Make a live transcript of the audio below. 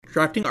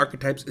Drafting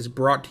Archetypes is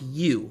brought to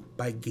you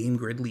by Game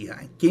Grid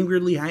Lehigh. Game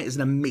Grid Lehigh is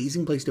an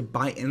amazing place to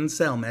buy and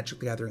sell Magic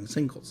the Gathering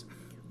singles.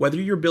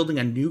 Whether you're building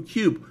a new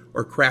cube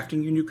or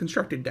crafting your new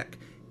constructed deck,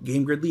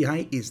 Game Grid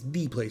Lehigh is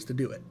the place to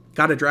do it.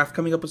 Got a draft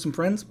coming up with some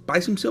friends? Buy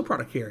some seal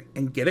product here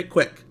and get it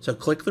quick. So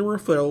click the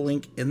referral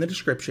link in the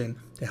description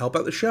to help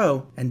out the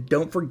show, and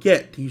don't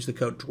forget to use the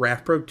code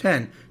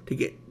DRAFTPRO10 to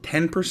get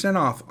 10%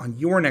 off on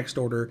your next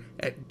order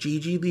at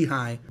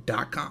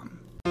gglehigh.com.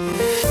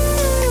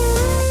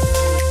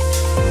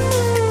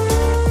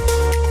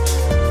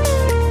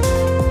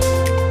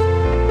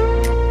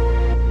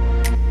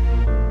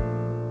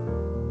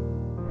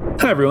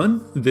 Hi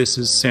everyone, this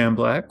is Sam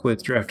Black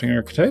with Drafting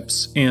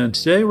Archetypes, and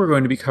today we're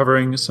going to be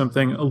covering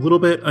something a little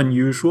bit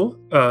unusual,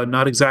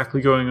 not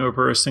exactly going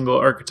over a single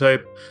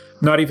archetype,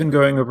 not even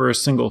going over a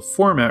single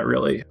format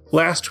really.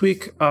 Last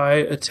week I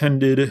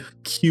attended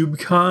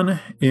CubeCon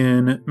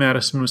in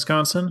Madison,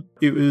 Wisconsin.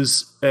 It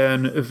was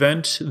an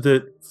event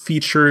that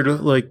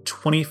featured like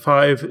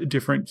 25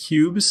 different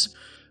cubes.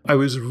 I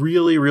was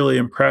really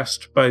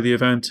impressed by the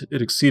event.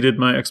 It exceeded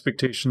my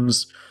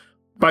expectations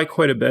by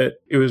quite a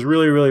bit. It was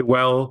really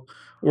well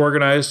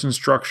organized and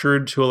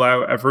structured to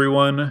allow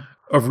everyone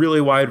a really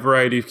wide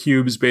variety of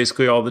cubes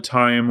basically all the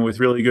time with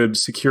really good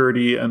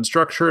security and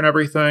structure and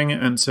everything.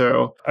 And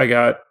so I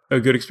got a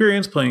good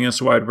experience playing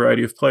against a wide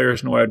variety of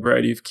players and a wide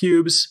variety of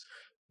cubes,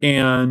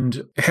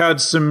 and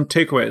had some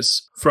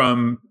takeaways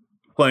from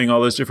playing all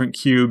those different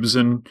cubes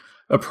and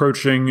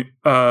approaching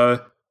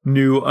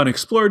new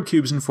unexplored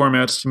cubes and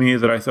formats to me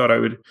that I thought I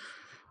would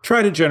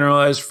try to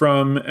generalize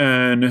from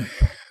and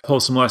pull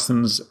some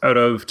lessons out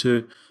of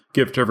to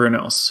give to everyone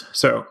else.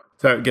 So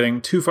without getting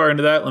too far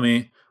into that, let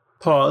me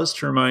pause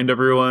to remind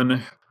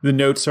everyone the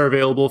notes are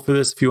available for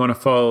this if you want to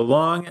follow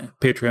along.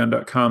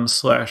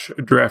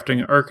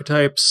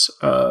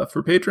 Patreon.com/draftingarchetypes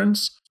for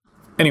patrons.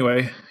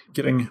 Anyway,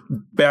 getting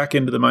back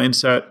into the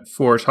mindset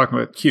for talking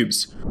about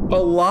cubes.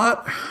 A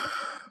lot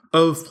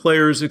of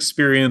players'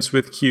 experience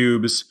with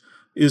cubes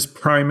is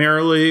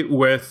primarily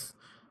with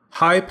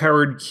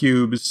high-powered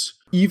cubes,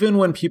 even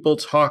when people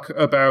talk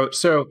about,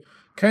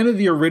 kind of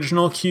the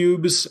original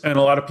cubes and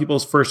a lot of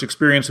people's first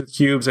experience with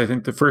cubes. I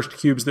think the first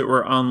cubes that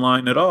were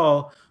online at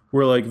all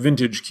were like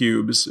vintage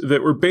cubes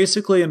that were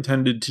basically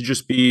intended to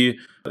just be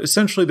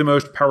essentially the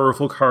most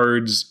powerful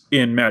cards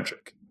in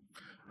Magic.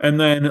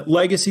 And then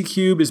Legacy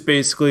Cube is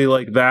basically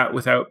like that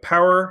without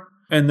power.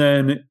 And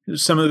then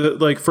some of the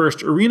like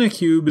first Arena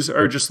cubes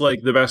are just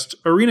like the best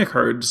Arena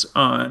cards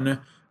on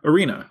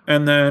Arena.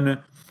 And then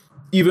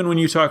even when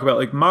you talk about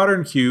like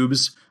modern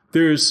cubes,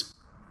 there's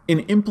an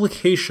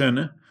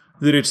implication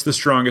that it's the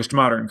strongest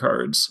modern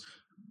cards.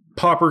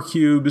 Pauper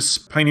cubes,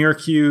 Pioneer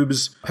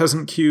cubes,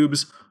 Peasant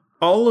cubes,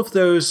 all of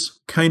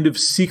those kind of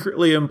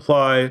secretly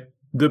imply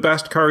the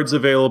best cards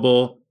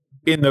available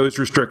in those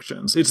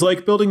restrictions. It's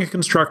like building a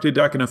constructed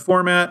deck in a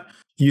format.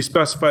 You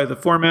specify the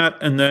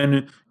format, and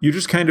then you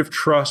just kind of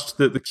trust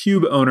that the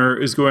cube owner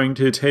is going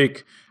to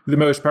take the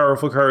most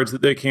powerful cards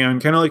that they can,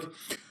 kind of like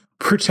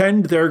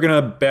pretend they're going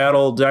to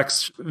battle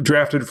decks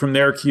drafted from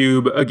their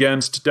cube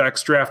against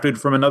decks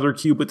drafted from another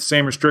cube with the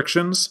same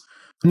restrictions.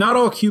 Not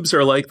all cubes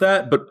are like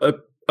that, but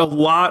a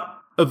lot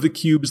of the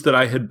cubes that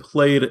I had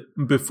played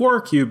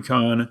before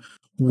CubeCon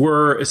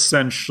were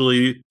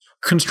essentially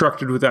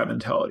constructed with that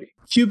mentality.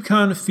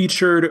 CubeCon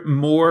featured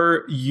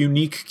more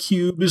unique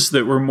cubes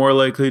that were more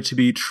likely to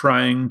be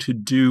trying to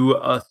do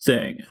a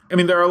thing. I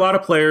mean, there are a lot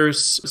of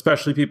players,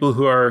 especially people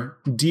who are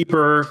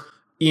deeper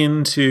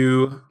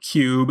into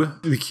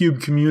cube, the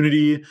cube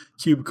community,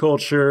 cube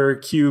culture,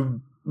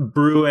 cube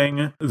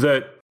brewing,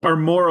 that are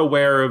more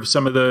aware of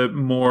some of the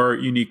more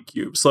unique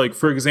cubes. Like,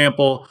 for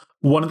example,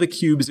 one of the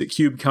cubes at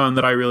CubeCon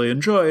that I really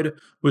enjoyed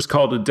was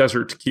called a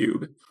Desert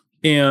Cube.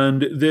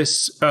 And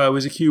this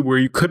was a cube where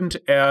you couldn't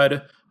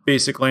add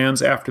basic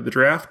lands after the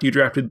draft. You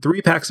drafted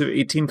 3 packs of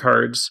 18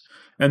 cards,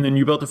 and then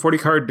you built a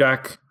 40-card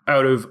deck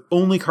out of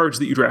only cards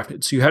that you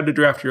drafted. So you had to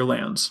draft your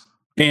lands.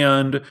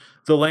 And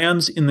the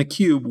lands in the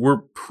cube were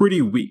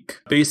pretty weak.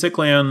 Basic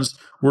lands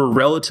were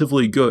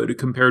relatively good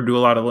compared to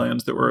a lot of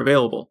lands that were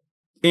available.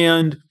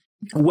 And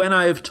when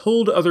I've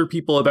told other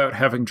people about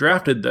having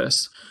drafted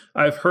this,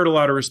 I've heard a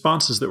lot of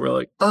responses that were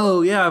like,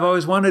 oh yeah, I've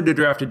always wanted to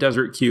draft a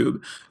Desert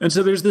Cube. And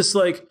so there's this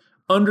like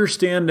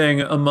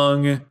understanding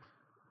among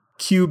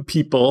cube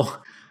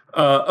people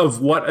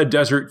of what a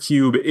Desert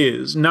Cube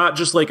is. Not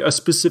just like a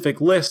specific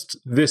list,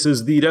 this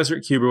is the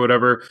Desert Cube or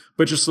whatever,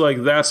 but just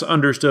like that's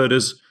understood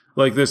as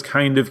like this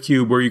kind of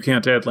cube where you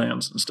can't add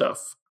lands and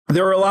stuff.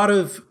 There are a lot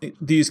of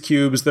these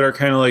cubes that are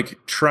kind of like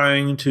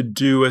trying to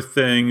do a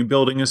thing,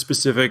 building a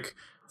specific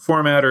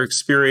format or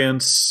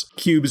experience,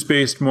 cubes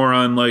based more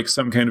on like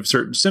some kind of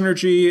certain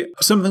synergy.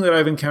 Something that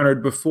I've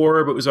encountered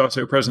before, but was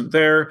also present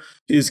there,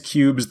 is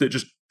cubes that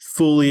just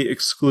fully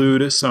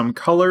exclude some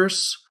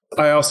colors.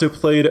 I also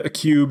played a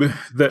cube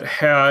that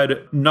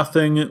had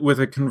nothing with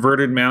a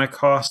converted mana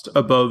cost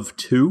above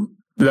 2.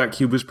 That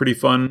cube was pretty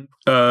fun,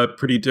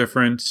 pretty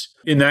different.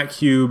 In that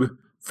cube,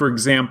 for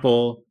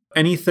example,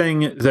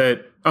 anything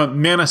that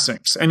Mana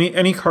sinks.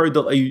 Any card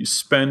that let you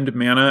spend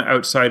mana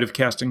outside of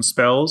casting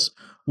spells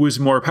was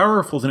more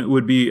powerful than it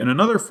would be in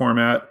another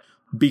format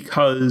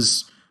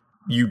because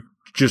you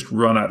just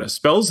run out of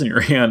spells in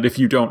your hand if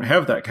you don't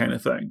have that kind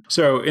of thing.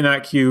 So in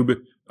that cube,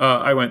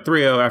 I went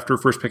 3-0 after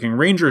first picking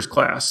Ranger's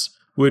Class,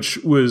 which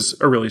was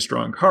a really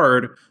strong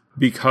card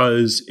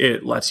because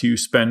it lets you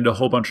spend a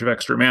whole bunch of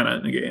extra mana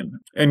in the game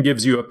and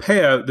gives you a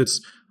payout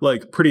that's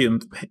like pretty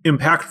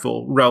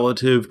impactful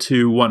relative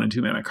to 1 and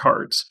 2 mana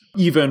cards.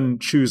 Even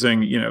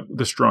choosing,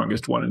 the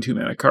strongest 1 and 2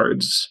 mana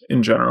cards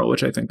in general,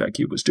 which I think that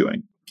cube was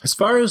doing. As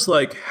far as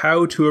like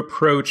how to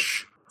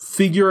approach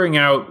figuring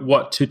out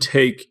what to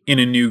take in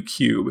a new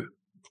cube,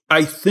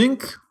 I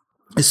think,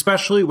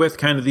 especially with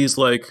kind of these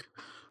like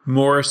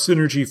more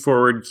synergy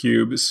forward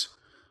cubes,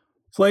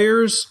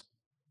 players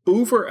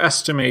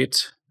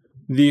overestimate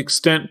the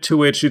extent to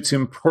which it's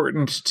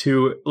important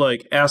to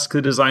like ask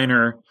the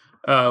designer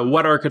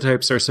what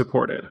archetypes are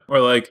supported, or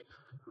like,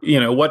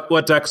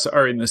 what decks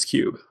are in this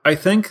cube. I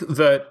think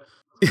that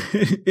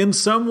in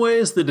some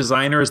ways the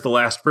designer is the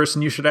last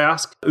person you should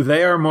ask.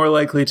 They are more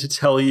likely to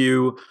tell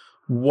you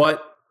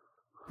what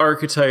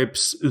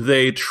archetypes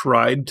they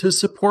tried to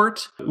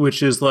support,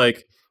 which is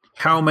like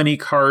how many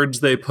cards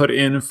they put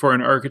in for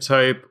an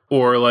archetype,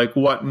 or like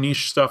what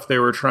niche stuff they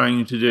were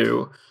trying to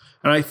do.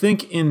 And I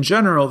think in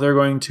general, they're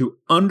going to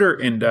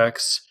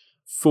under-index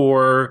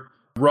for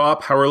raw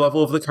power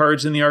level of the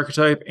cards in the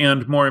archetype,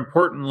 and more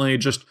importantly,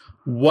 just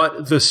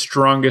what the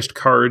strongest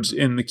cards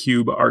in the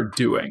cube are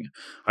doing.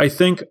 I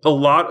think a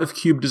lot of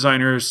cube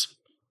designers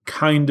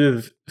kind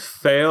of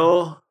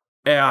fail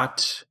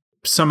at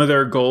some of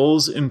their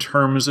goals in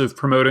terms of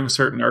promoting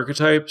certain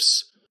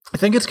archetypes. I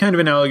think it's kind of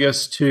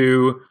analogous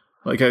to,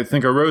 like, I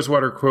think a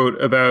Rosewater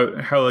quote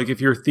about how, like, if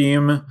your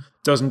theme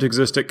doesn't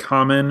exist at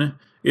common,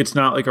 it's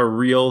not like a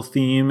real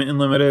theme in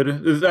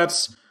limited.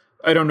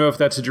 I don't know if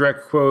that's a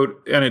direct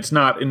quote, and it's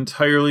not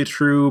entirely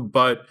true,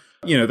 but,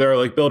 there are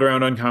like build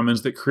around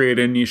uncommons that create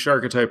a niche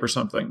archetype or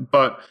something.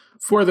 But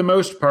for the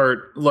most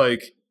part,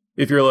 like,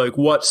 if you're like,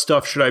 what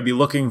stuff should I be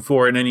looking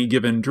for in any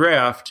given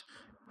draft?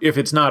 If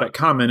it's not at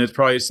common, it's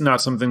probably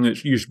not something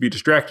that you should be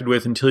distracted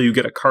with until you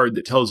get a card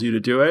that tells you to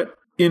do it.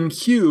 In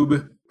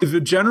Cube, the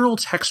general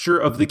texture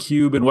of the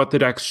cube and what the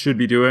decks should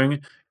be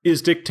doing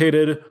is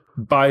dictated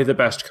by the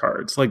best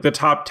cards, like the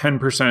top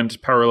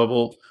 10% power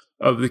level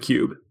of the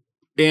cube.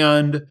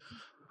 And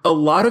a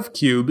lot of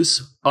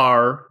cubes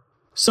are,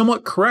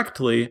 somewhat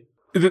correctly,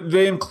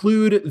 they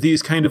include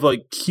these kind of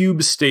like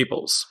cube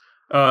staples,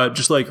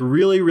 just like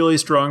really, really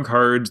strong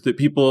cards that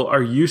people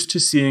are used to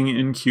seeing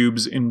in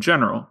cubes in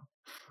general.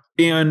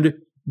 And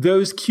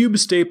those cube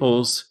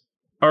staples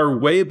are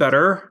way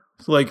better,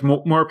 like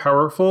more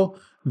powerful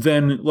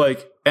than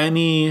like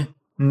any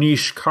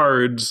niche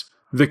cards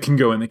that can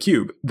go in the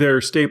cube.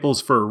 They're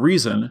staples for a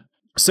reason.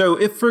 So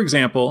if, for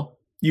example,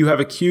 you have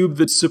a cube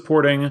that's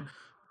supporting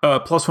a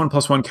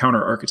 +1/+1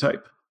 counter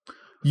archetype,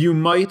 you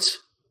might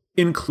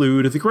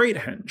include the Great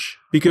Henge,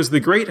 because the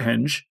Great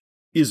Henge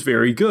is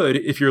very good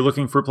if you're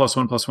looking for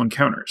 +1/+1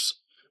 counters.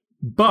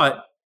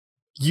 But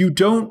you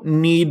don't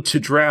need to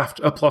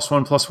draft a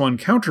 +1/+1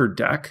 counter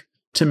deck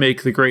to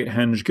make the Great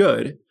Henge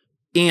good.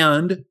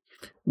 And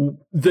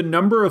the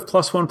number of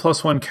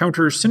 +1/+1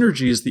 counter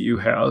synergies that you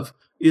have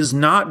is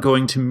not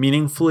going to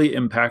meaningfully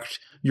impact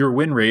your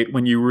win rate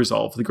when you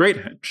resolve the Great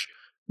Henge.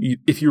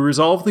 If you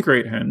resolve the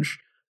Great Henge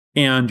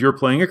and you're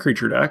playing a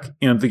creature deck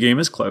and the game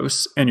is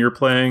close and you're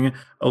playing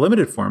a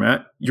limited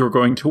format, you're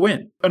going to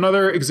win.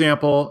 Another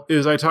example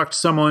is I talked to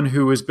someone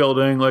who was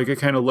building like a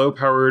kind of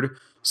low-powered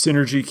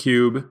synergy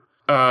cube.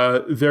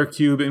 Their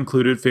cube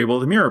included Fable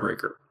of the Mirror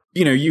Breaker.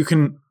 You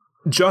can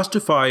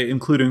justify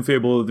including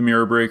Fable of the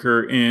Mirror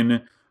Breaker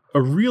in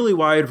a really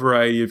wide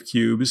variety of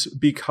cubes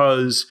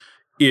because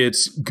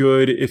it's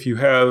good if you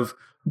have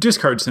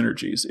discard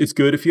synergies. It's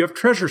good if you have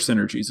treasure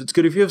synergies. It's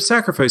good if you have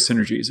sacrifice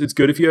synergies. It's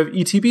good if you have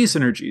ETB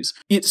synergies.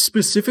 It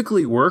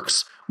specifically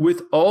works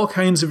with all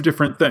kinds of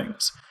different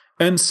things.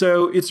 And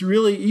so it's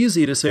really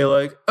easy to say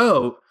like,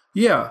 oh,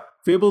 yeah,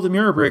 Fable of the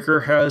Mirror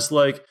Breaker has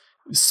like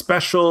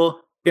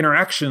special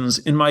interactions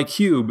in my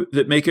cube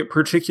that make it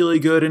particularly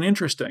good and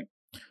interesting.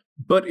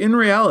 But in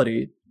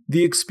reality,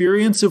 the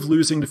experience of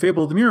losing to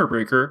Fable of the Mirror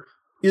Breaker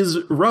is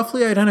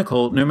roughly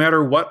identical no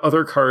matter what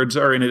other cards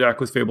are in a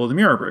deck with Fable of the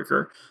Mirror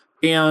Breaker.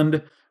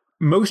 And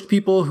most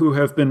people who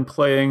have been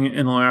playing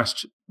in the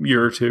last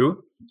year or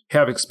two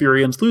have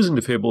experienced losing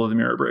to Fable of the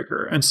Mirror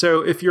Breaker. And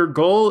so if your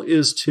goal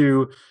is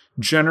to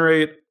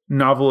generate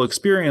novel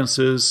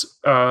experiences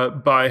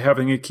by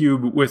having a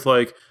cube with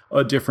like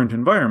a different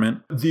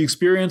environment, the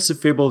experience of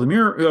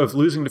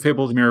losing to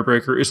Fable of the Mirror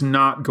Breaker is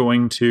not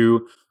going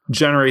to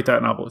generate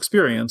that novel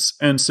experience.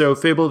 And so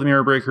Fable of the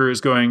Mirror Breaker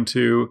is going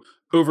to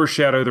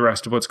overshadow the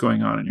rest of what's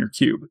going on in your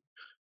cube.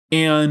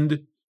 And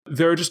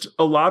there are just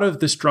a lot of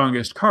the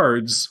strongest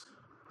cards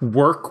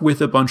work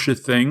with a bunch of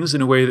things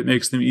in a way that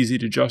makes them easy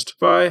to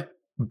justify,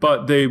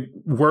 but they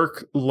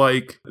work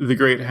like the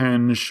Great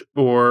Henge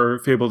or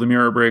Fable the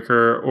Mirror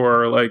Breaker,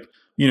 or like,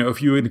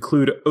 if you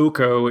include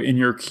Oko in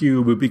your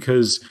cube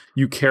because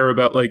you care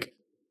about like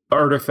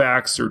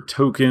artifacts or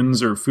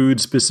tokens or food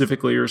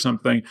specifically or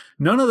something.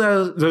 None of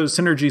those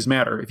synergies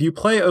matter. If you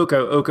play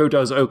Oko, Oko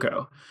does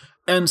Oko.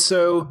 And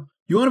so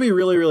you want to be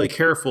really, really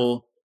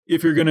careful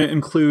if you're going to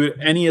include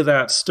any of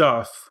that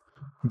stuff,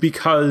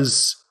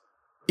 because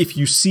if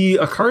you see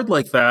a card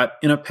like that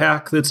in a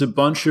pack that's a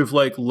bunch of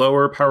like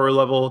lower power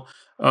level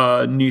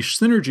niche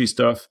synergy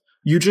stuff,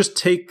 you just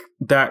take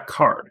that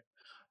card.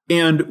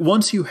 And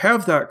once you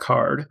have that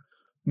card,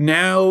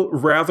 now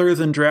rather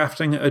than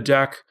drafting a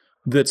deck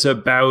that's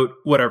about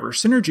whatever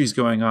synergy's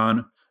going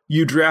on,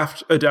 you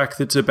draft a deck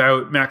that's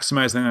about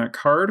maximizing that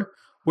card,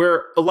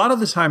 where a lot of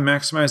the time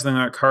maximizing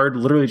that card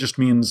literally just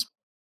means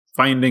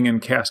finding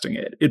and casting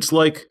it. It's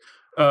like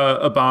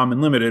a bomb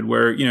in Limited,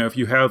 where, you know, if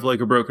you have like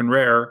a broken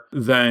rare,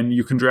 then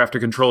you can draft a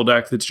control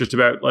deck that's just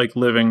about like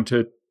living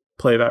to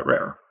play that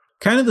rare.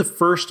 Kind of the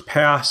first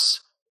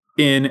pass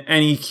in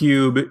any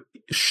cube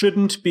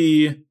shouldn't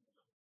be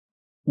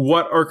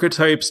what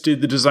archetypes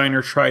did the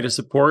designer try to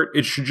support.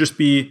 It should just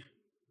be,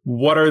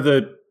 what are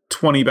the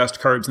 20 best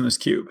cards in this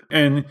cube?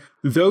 And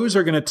those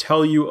are going to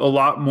tell you a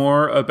lot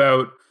more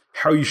about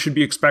how you should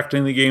be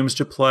expecting the games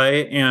to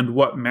play and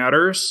what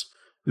matters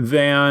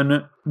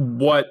than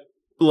what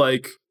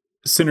like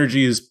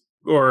synergies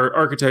or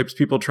archetypes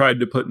people tried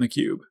to put in the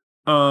cube.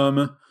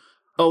 A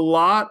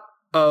lot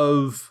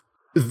of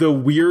the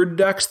weird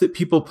decks that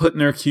people put in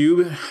their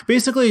cube,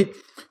 basically,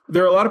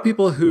 there are a lot of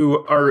people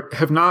who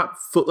have not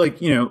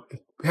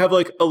have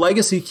like a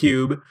legacy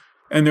cube,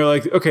 and they're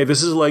like, okay,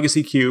 this is a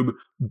legacy cube,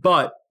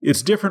 but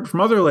it's different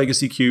from other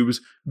legacy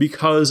cubes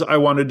because I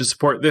wanted to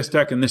support this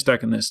deck and this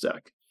deck and this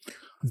deck.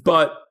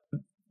 But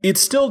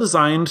it's still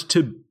designed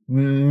to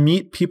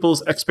meet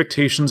people's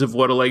expectations of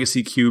what a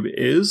legacy cube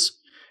is.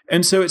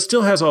 And so it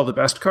still has all the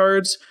best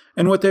cards.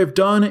 And what they've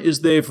done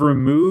is they've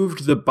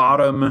removed the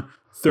bottom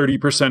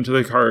 30% of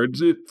the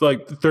cards,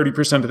 like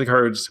 30% of the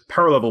cards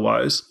power level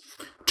wise,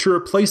 to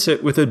replace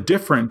it with a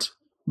different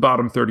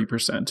bottom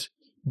 30%.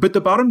 But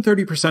the bottom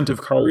 30% of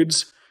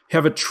cards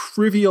have a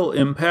trivial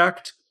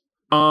impact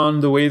on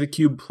the way the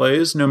cube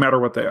plays, no matter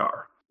what they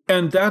are.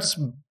 And that's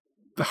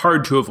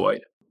hard to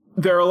avoid.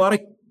 There are a lot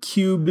of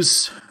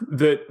cubes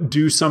that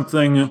do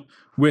something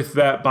with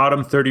that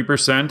bottom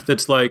 30%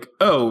 that's like,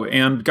 oh,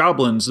 and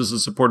goblins is a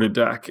supported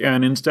deck.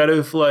 And instead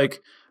of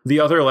like the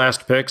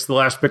last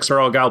picks are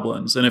all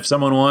goblins. And if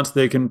someone wants,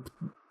 they can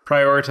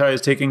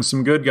prioritize taking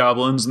some good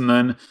goblins and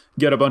then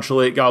get a bunch of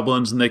late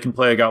goblins and they can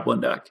play a goblin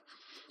deck.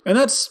 And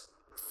that's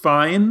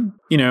fine,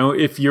 you know,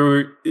 if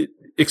you're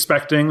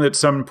expecting that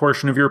some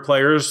portion of your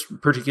players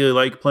particularly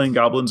like playing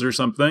goblins or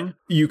something,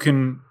 you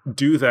can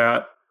do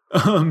that.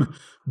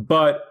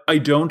 But I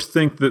don't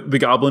think that the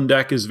goblin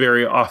deck is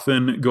very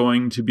often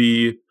going to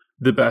be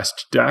the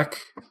best deck.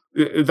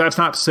 That's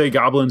not to say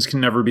goblins can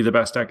never be the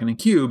best deck in a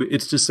cube.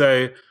 It's to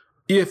say,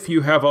 if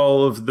you have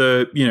all of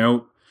the, you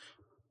know,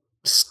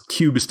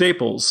 cube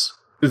staples,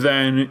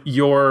 then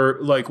your,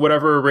 like,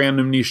 whatever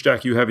random niche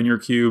deck you have in your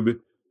cube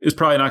is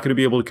probably not going to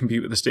be able to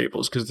compete with the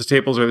staples, because the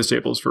staples are the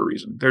staples for a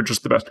reason. They're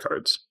just the best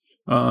cards.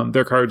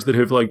 They're cards that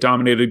have like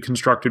dominated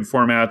constructed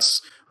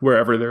formats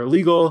wherever they're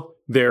legal.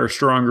 They're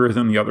stronger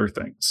than the other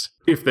things.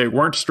 If they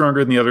weren't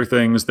stronger than the other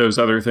things, those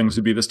other things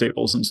would be the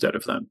staples instead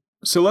of them.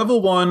 So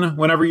level 1,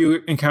 whenever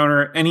you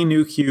encounter any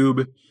new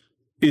cube,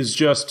 is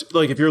just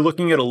like, if you're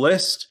looking at a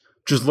list,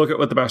 just look at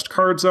what the best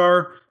cards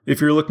are.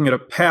 If you're looking at a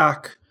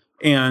pack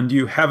and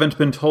you haven't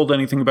been told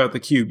anything about the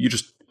cube, you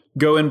just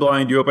go in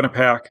blind, you open a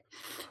pack.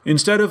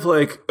 Instead of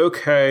like,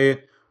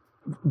 okay,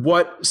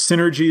 what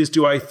synergies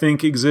do I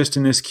think exist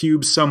in this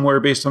cube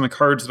somewhere based on the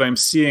cards that I'm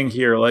seeing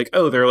here? Like,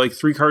 oh, there are like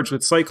 3 cards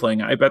with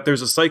cycling. I bet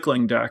there's a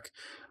cycling deck.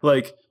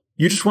 Like,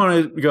 you just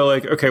want to go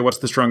like, okay, what's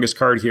the strongest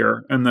card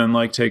here? And then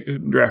like take a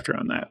draft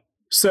around that.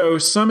 So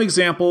some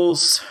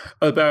examples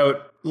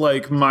about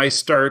like my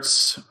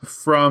starts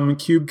from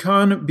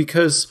CubeCon,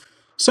 because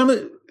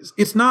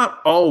it's not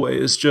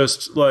always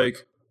just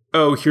like,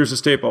 oh, here's a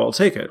staple, I'll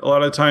take it. A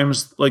lot of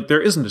times, like, there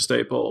isn't a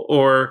staple,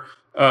 or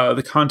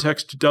the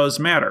context does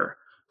matter.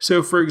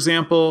 So, for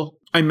example,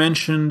 I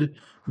mentioned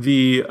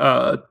the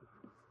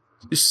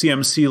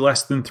CMC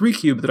less than 3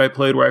 cube that I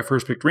played where I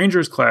first picked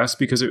Ranger's Class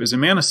because it was a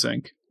mana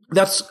sink.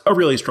 That's a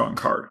really strong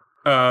card.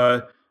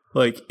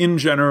 Like, in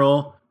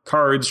general,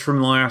 cards from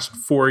the last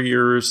 4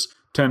 years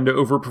tend to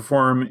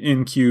overperform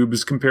in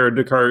cubes compared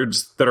to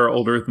cards that are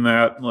older than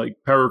that. Like,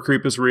 power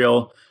creep is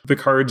real. The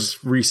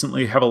cards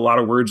recently have a lot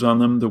of words on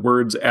them. The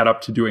words add up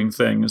to doing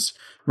things.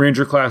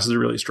 Ranger Class is a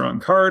really strong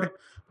card,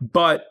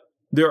 but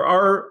there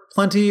are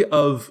plenty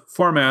of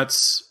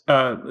formats.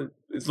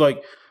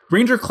 Like,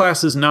 Ranger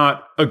Class is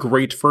not a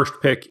great first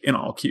pick in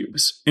all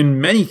cubes. In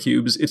many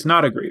cubes, it's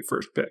not a great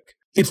first pick.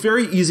 It's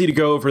very easy to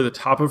go over the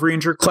top of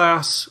Ranger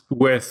Class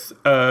with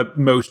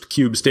most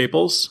cube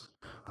staples,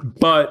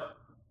 but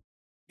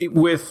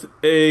with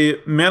a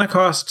mana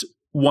cost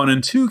 1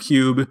 and 2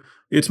 cube,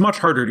 it's much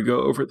harder to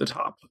go over the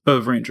top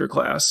of Ranger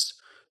Class.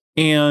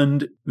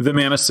 And the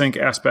mana sink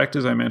aspect,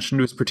 as I mentioned,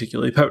 was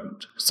particularly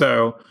potent.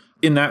 So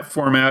in that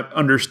format,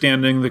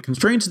 understanding the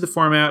constraints of the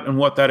format and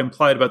what that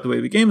implied about the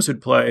way the games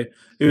would play,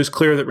 it was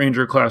clear that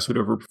Ranger class would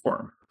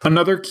overperform.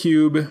 Another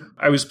cube,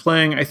 I was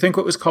playing, I think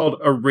what was called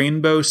a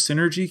Rainbow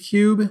Synergy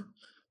cube.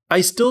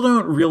 I still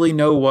don't really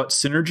know what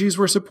synergies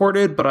were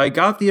supported, but I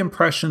got the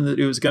impression that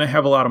it was going to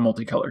have a lot of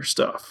multicolor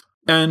stuff.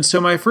 And so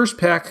my first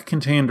pack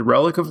contained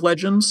Relic of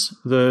Legends,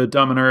 the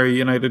Dominaria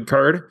United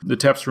card that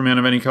taps for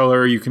mana of any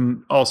color. You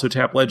can also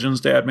tap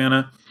Legends to add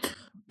mana.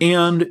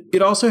 And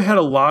it also had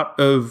a lot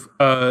of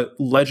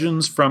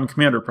Legends from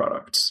Commander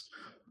products.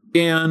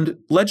 And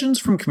Legends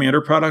from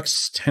Commander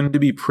products tend to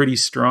be pretty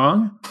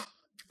strong.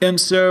 And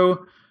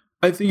so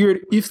I figured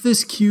if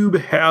this cube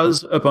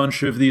has a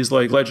bunch of these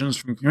like Legends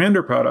from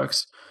Commander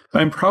products,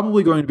 I'm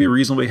probably going to be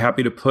reasonably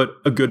happy to put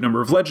a good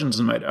number of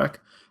Legends in my deck.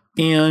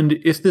 And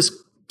if this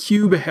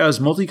cube has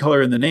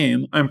multicolor in the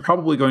name, I'm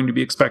probably going to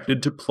be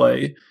expected to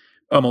play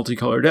a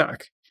multicolor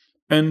deck.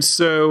 And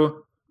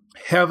so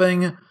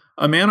having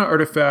a mana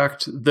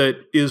artifact that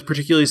is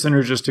particularly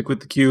synergistic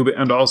with the cube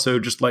and also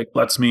just like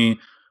lets me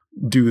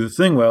do the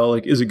thing well,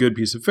 like is a good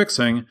piece of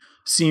fixing,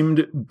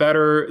 seemed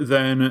better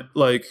than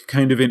like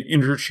kind of an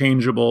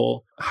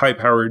interchangeable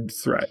high-powered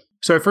threat.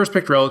 So I first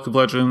picked Relic of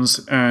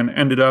Legends and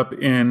ended up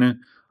in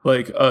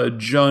like a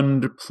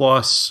Jund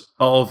plus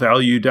all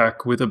value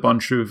deck with a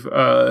bunch of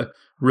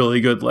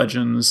really good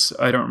Legends.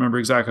 I don't remember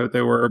exactly what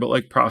they were, but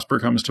like Prosper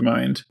comes to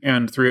mind.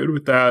 And 3-0'd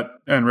with that,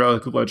 and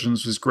Relic of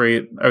Legends was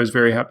great. I was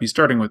very happy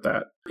starting with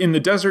that. In the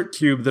Desert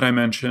Cube that I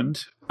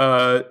mentioned,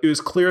 it was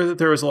clear that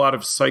there was a lot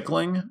of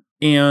cycling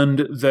and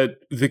that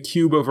the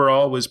cube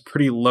overall was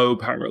pretty low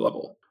power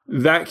level.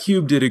 That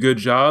cube did a good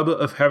job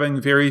of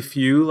having very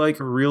few, like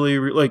really,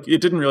 like it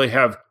didn't really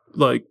have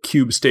like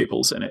cube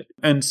staples in it.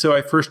 And so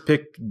I first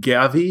picked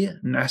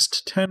Gavi,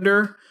 Nest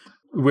Tender,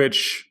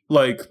 which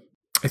like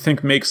I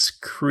think makes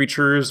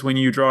creatures when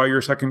you draw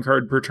your second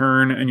card per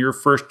turn and your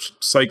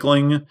first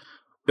cycling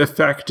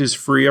effect is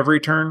free every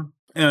turn.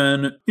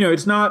 And, you know,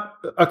 it's not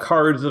a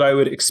card that I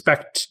would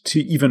expect to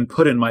even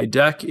put in my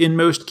deck in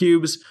most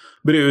cubes,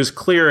 but it was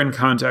clear in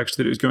context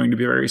that it was going to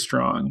be very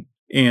strong.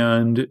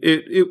 And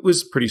it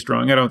was pretty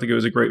strong. I don't think it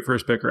was a great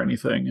first pick or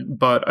anything,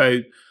 but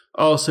I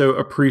also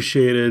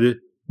appreciated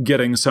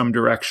getting some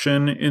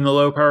direction in the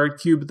low-powered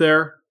cube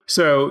there.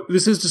 So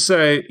this is to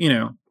say, you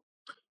know,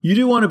 you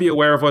do want to be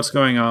aware of what's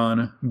going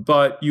on,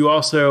 but you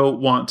also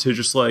want to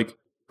just like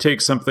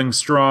take something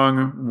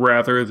strong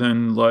rather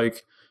than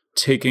like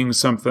taking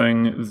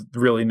something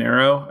really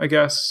narrow, I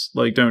guess.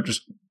 Like don't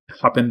just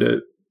hop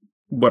into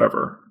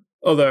whatever.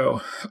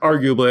 Although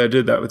arguably I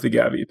did that with the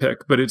Gavi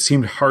pick, but it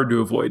seemed hard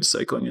to avoid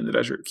cycling in the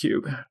Desert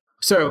Cube.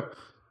 So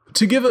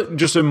to give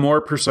just a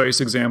more precise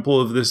example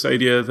of this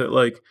idea that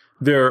like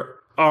there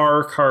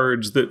are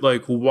cards that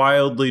like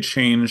wildly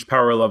change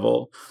power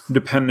level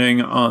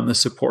depending on the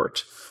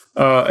support.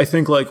 I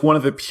think like one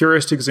of the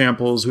purest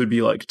examples would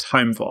be like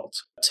Time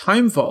Vault.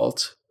 Time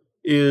Vault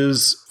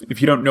is, if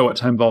you don't know what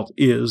Time Vault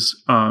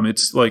is,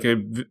 it's like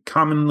a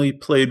commonly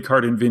played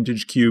card in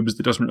vintage cubes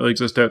that doesn't really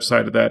exist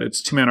outside of that.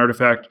 It's 2-mana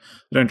artifact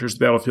that enters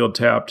the battlefield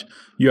tapped.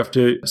 You have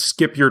to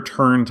skip your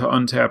turn to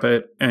untap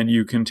it, and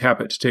you can tap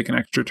it to take an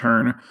extra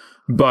turn.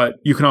 But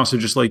you can also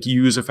just like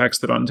use effects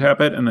that untap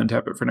it and then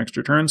tap it for an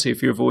extra turn. So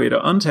if you have a way to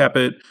untap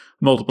it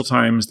multiple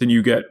times, then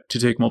you get to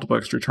take multiple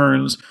extra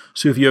turns.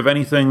 So if you have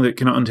anything that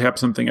can untap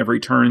something every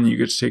turn, you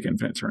get to take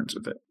infinite turns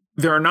with it.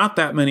 There are not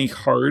that many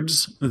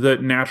cards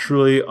that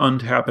naturally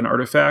untap an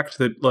artifact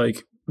that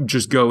like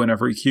just go in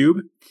every cube.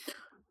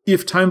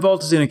 If Time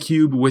Vault is in a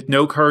cube with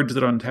no cards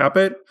that untap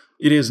it,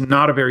 it is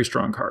not a very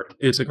strong card.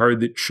 It's a card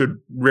that should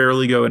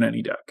rarely go in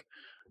any deck.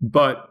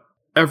 But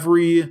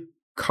every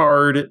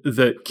card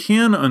that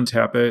can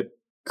untap it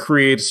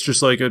creates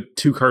just like a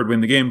 2-card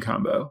win the game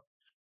combo.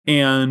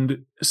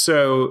 And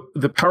so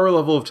the power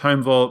level of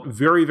Time Vault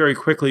very, very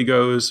quickly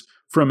goes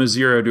from a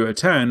 0 to a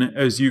 10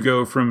 as you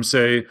go from,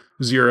 say,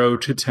 0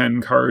 to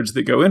 10 cards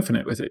that go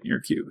infinite with it in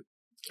your cube.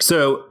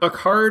 So a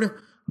card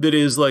that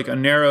is like a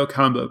narrow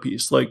combo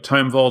piece, like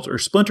Time Vault or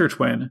Splinter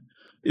Twin,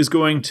 is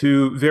going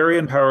to vary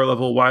in power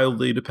level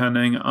wildly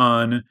depending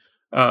on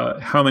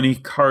how many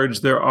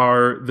cards there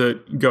are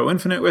that go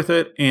infinite with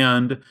it,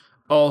 and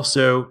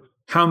also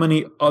how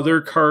many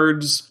other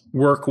cards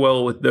work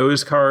well with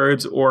those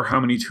cards, or how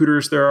many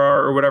tutors there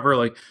are, or whatever.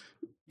 Like,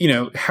 you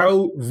know,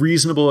 how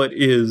reasonable it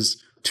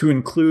is to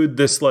include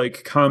this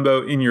like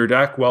combo in your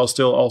deck while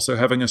still also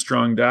having a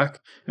strong deck,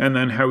 and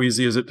then how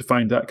easy is it to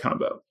find that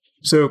combo.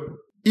 So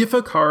if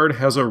a card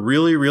has a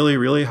really, really,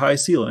 really high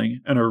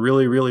ceiling and a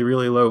really, really,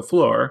 really low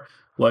floor,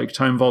 like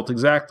Time Vault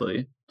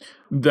exactly,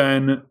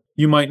 then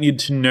you might need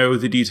to know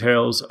the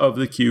details of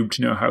the cube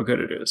to know how good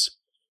it is.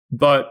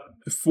 But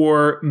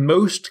for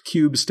most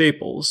cube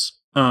staples,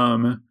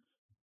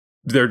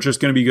 they're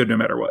just going to be good no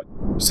matter what.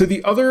 So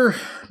the other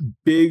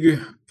big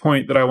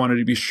point that I wanted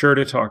to be sure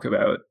to talk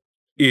about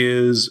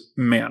is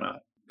mana.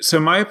 So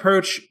my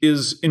approach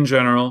is, in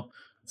general,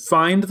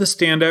 find the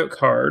standout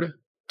card,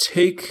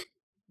 take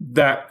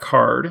that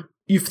card.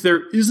 If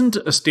there isn't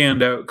a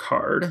standout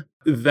card,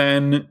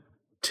 then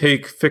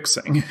take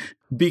fixing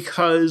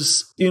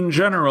because in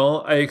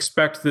general, I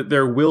expect that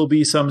there will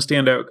be some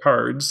standout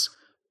cards.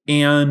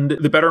 And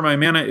the better my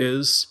mana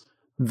is,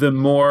 the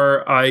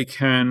more I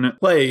can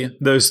play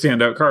those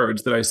standout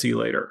cards that I see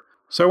later.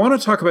 So I want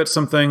to talk about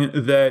something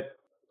that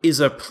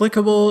is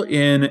applicable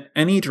in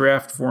any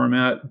draft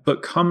format,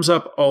 but comes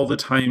up all the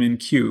time in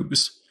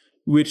cubes,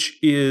 which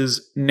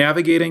is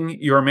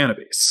navigating your mana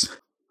base.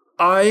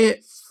 I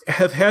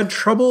have had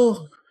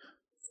trouble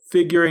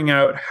figuring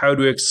out how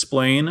to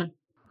explain.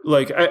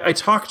 Like, I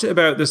talked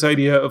about this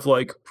idea of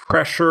like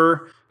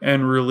pressure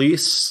and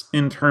release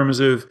in terms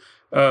of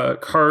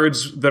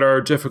cards that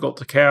are difficult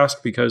to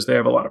cast because they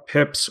have a lot of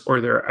pips or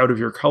they're out of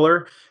your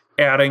color,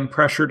 adding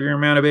pressure to your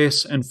mana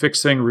base, and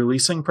fixing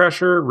releasing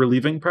pressure,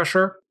 relieving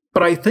pressure.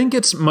 But I think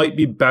it might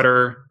be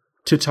better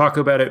to talk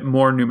about it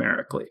more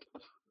numerically.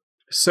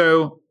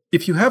 So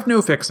if you have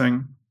no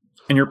fixing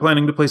and you're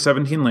planning to play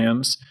 17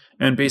 lands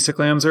and basic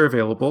lands are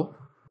available,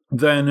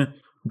 then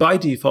by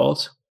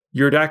default,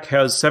 your deck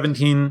has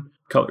 17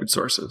 colored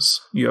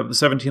sources. You have the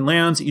 17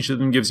 lands, each of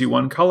them gives you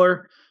one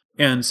color,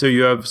 and so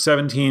you have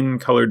 17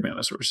 colored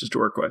mana sources to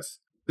work with.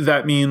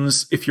 That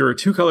means if you're a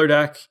 2-color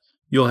deck,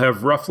 you'll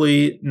have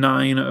roughly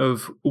 9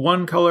 of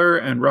one color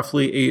and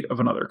roughly 8 of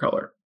another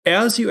color.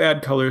 As you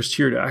add colors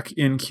to your deck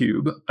in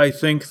Cube, I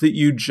think that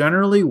you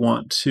generally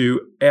want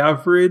to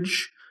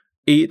average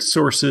 8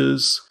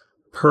 sources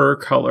per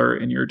color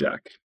in your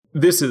deck.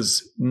 This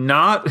is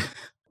not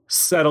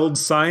settled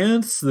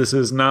science. This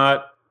is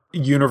not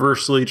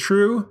universally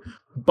true,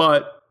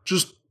 but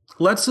just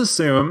let's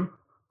assume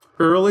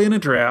early in a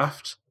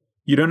draft,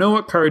 you don't know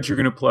what cards you're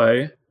going to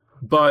play,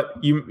 but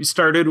you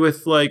started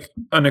with like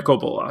a Nicol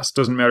Bolas.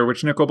 Doesn't matter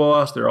which Nicol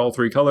Bolas, they're all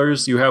 3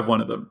 colors. You have one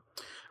of them.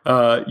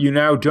 You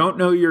now don't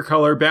know your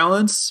color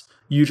balance.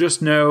 You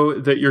just know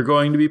that you're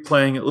going to be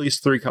playing at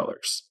least 3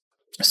 colors.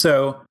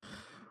 So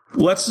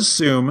let's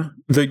assume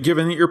that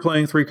given that you're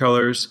playing 3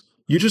 colors,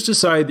 you just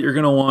decide that you're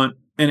going to want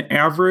an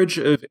average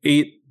of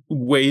 8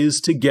 ways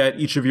to get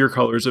each of your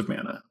colors of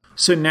mana.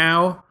 So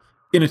now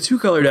in a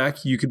 2-color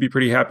deck, you could be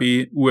pretty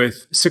happy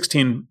with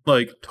 16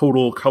 like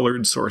total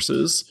colored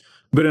sources.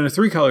 But in a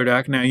 3-color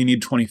deck, now you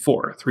need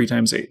 24, 3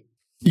 times 8.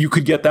 You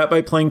could get that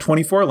by playing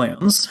 24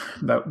 lands.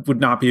 That would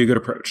not be a good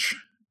approach.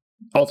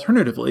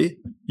 Alternatively,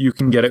 you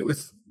can get it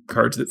with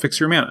cards that fix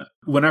your mana.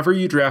 Whenever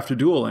you draft a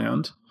dual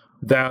land,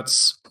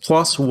 that's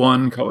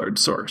 +1 colored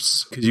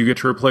source, because you get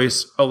to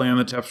replace a land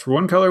that taps for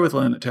 1 color with a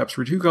land that taps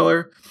for 2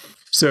 color.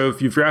 So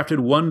if you've drafted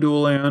 1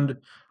 dual land,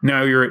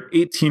 now you're at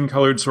 18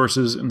 colored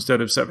sources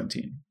instead of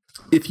 17.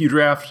 If you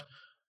draft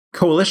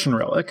Coalition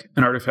Relic,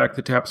 an artifact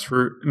that taps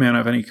for mana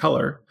of any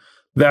color,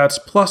 that's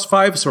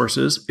 +5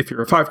 sources if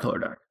you're a 5-color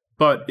deck.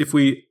 But if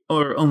we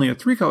are only a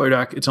 3-color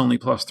deck, it's only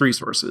 +3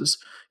 sources,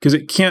 because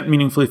it can't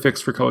meaningfully fix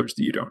for colors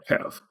that you don't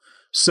have.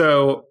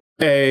 So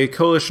a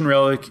Coalition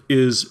Relic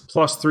is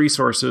 +3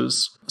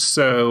 sources.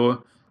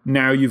 So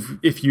now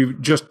if you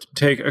just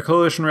take a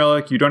Coalition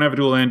Relic, you don't have a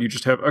dual land, you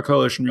just have a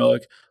Coalition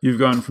Relic, you've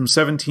gone from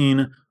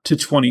 17 to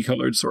 20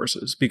 colored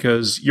sources,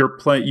 because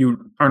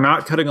you are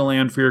not cutting a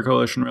land for your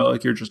Coalition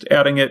Relic, you're just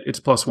adding it, it's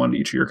 +1 to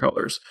each of your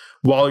colors.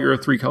 While you're a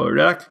 3-color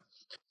deck,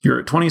 you're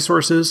at 20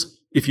 sources.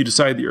 If you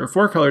decide that you're a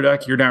 4-color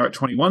deck, you're now at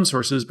 21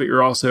 sources, but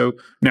you're also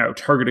now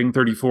targeting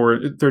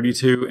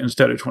 32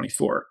 instead of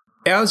 24.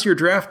 As you're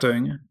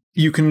drafting,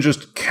 you can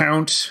just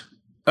count,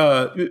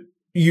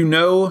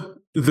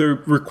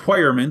 the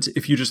requirement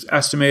if you just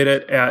estimate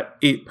it at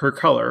 8 per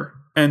color,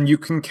 and you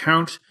can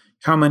count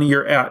how many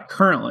you're at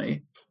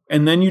currently.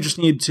 And then you just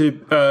need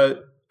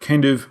to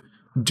kind of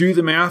do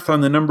the math on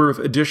the number of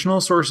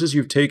additional sources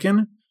you've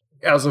taken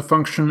as a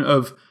function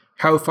of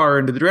how far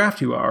into the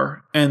draft you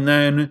are. And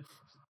then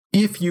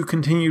if you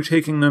continue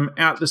taking them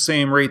at the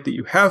same rate that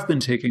you have been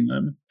taking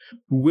them,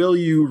 will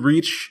you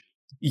reach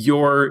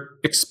your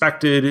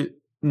expected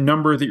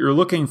number that you're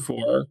looking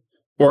for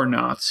or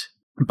not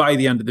by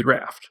the end of the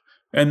draft?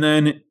 And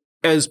then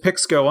as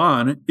picks go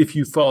on, if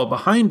you fall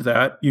behind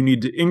that, you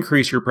need to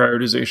increase your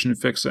prioritization of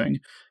fixing.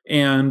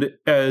 And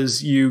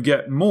as you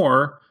get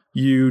more,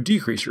 you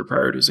decrease your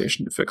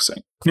prioritization of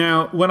fixing.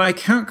 Now, when I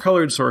count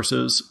colored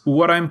sources,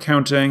 what I'm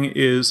counting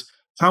is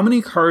how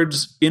many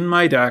cards in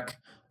my deck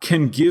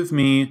can give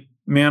me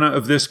mana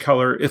of this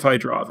color if I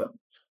draw them.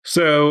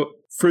 So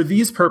for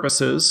these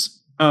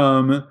purposes,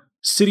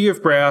 City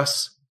of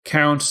Brass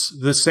counts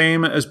the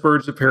same as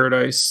Birds of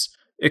Paradise,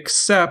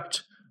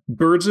 except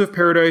Birds of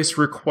Paradise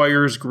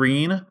requires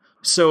green,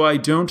 so I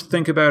don't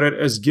think about it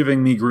as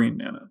giving me green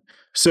mana.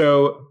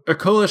 So a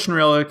Coalition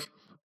Relic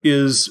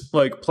is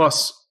like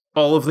plus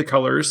all of the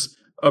colors.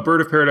 A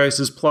Bird of Paradise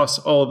is plus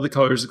all of the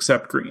colors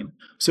except green.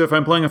 So if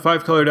I'm playing a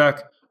 5-color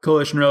deck,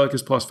 Coalition Relic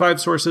is +5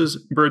 sources,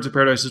 Birds of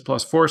Paradise is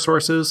 +4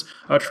 sources,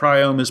 a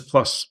Triome is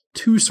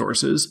 +2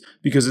 sources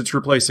because it's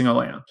replacing a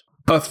land.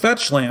 A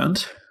fetch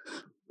land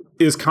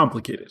is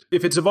complicated.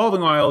 If it's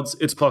Evolving Wilds,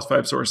 it's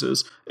 +5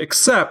 sources,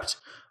 except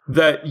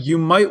that you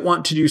might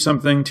want to do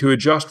something to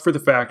adjust for the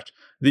fact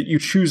that you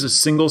choose a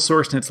single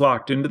source and it's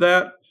locked into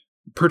that,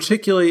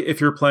 particularly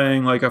if you're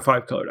playing like a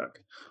 5-color deck.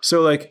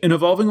 So like an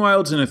Evolving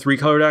Wilds in a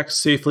 3-color deck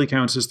safely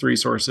counts as 3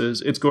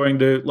 sources. It's going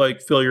to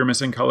like fill your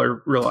missing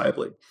color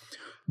reliably.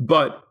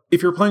 But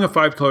if you're playing a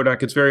 5-color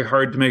deck, it's very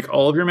hard to make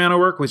all of your mana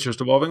work with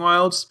just Evolving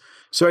Wilds.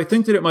 So I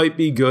think that it might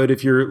be good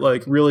if you're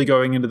like really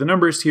going into the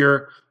numbers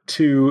here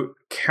to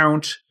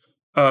count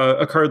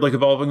a card like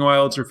Evolving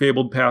Wilds or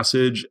Fabled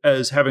Passage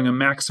as having a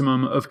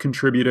maximum of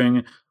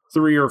contributing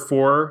 3 or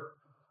 4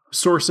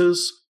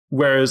 sources,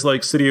 whereas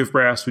like City of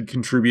Brass would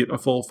contribute a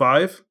full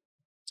 5.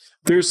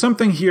 There's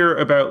something here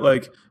about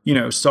like,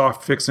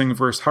 soft fixing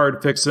versus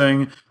hard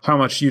fixing, how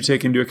much you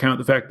take into account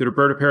the fact that a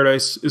Bird of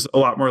Paradise is a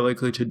lot more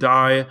likely to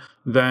die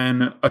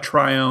than a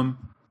Triome.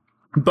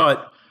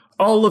 But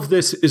all of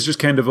this is just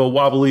kind of a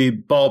wobbly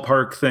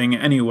ballpark thing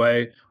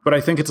anyway, but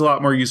I think it's a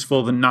lot more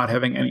useful than not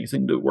having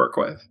anything to work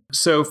with.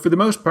 So for the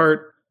most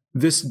part,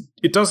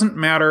 it doesn't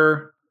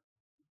matter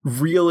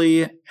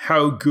really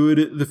how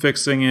good the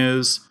fixing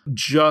is,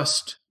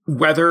 just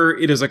whether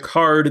it is a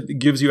card that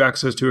gives you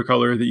access to a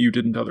color that you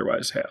didn't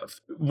otherwise have.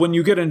 When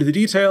you get into the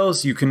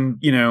details, you can,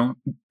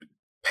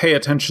 pay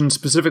attention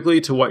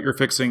specifically to what your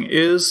fixing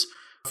is.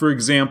 For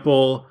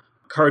example,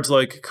 cards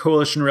like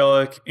Coalition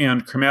Relic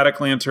and Chromatic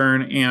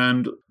Lantern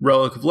and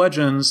Relic of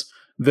Legends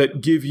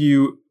that give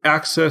you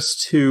access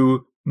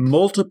to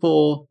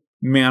multiple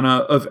mana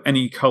of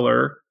any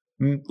color,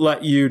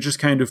 let you just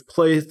kind of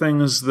play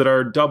things that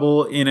are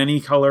double in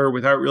any color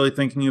without really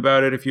thinking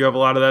about it. If you have a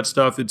lot of that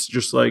stuff, it's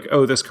just like,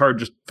 oh, this card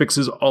just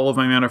fixes all of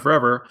my mana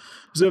forever.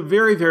 It's a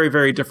very, very,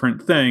 very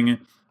different thing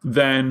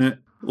than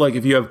like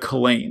if you have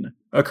Kalane,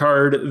 a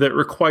card that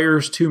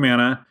requires 2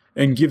 mana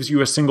and gives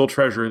you a single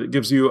treasure that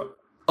gives you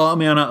a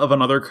mana of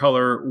another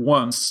color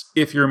once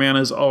if your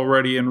mana is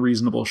already in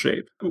reasonable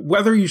shape.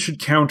 Whether you should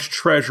count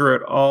treasure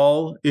at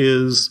all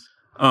is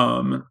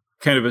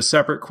kind of a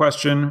separate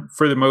question.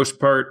 For the most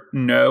part,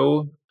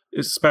 no,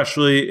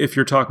 especially if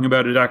you're talking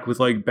about a deck with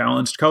like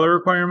balanced color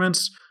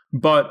requirements.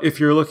 But if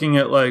you're looking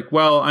at like,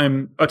 well,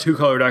 I'm a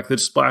 2-color deck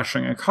that's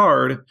splashing a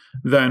card,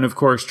 then of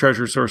course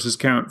treasure sources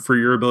count for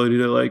your ability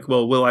to like,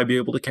 well, will I be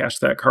able to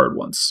cast that card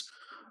once?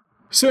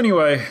 So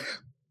anyway,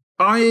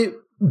 I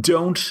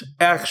don't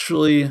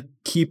actually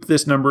keep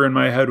this number in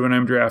my head when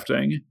I'm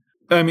drafting.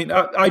 I mean,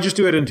 I just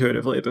do it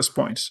intuitively at this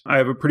point. I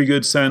have a pretty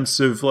good sense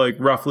of like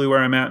roughly where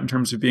I'm at in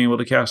terms of being able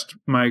to cast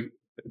my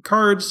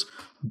cards.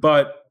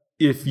 But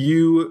if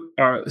you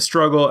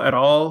struggle at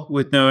all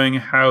with knowing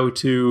how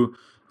to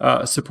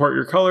support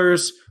your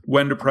colors,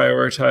 when to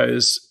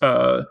prioritize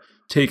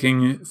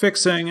taking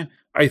fixing,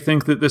 I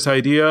think that this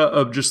idea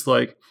of just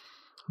like,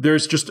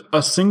 there's just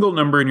a single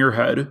number in your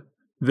head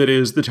that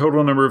is the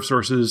total number of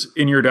sources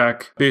in your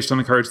deck based on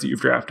the cards that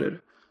you've drafted.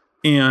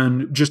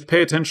 And just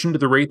pay attention to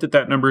the rate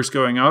that number is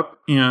going up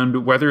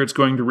and whether it's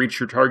going to reach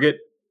your target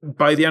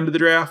by the end of the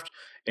draft,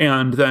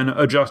 and then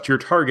adjust your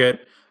target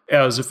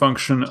as a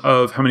function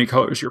of how many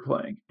colors you're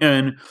playing.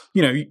 And,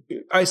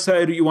 I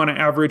said you want to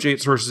average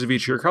 8 sources of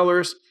each of your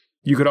colors.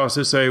 You could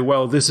also say,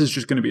 well, this is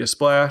just going to be a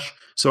splash,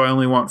 so I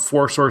only want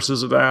 4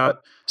 sources of that.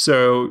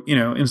 So,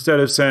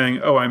 instead of saying,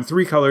 oh, I'm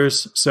 3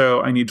 colors,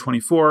 so I need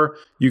 24,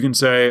 you can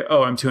say,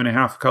 oh, I'm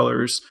 2.5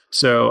 colors,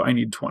 so I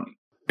need 20.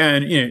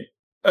 And,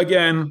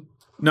 again,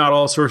 not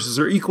all sources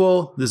are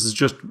equal. This is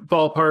just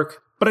ballpark,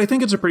 but I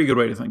think it's a pretty good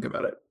way to think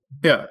about it.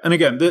 Yeah, and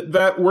again,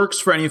 that works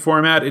for any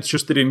format. It's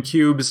just that in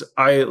cubes,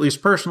 I at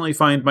least personally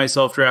find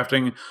myself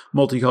drafting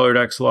multicolor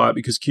decks a lot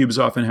because cubes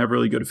often have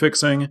really good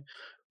fixing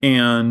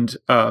and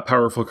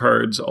powerful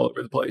cards all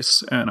over the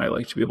place, and I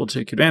like to be able to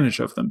take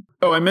advantage of them.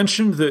 Oh, I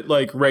mentioned that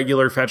like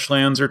regular fetch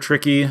lands are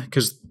tricky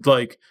because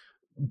like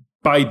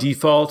by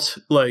default,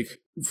 like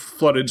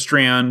Flooded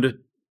Strand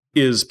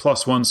is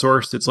 +1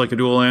 source. It's like a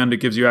dual land. It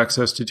gives you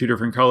access to 2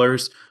 different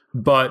colors,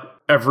 but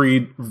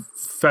every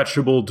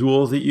fetchable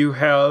dual that you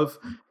have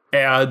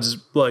adds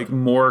like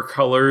more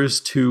colors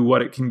to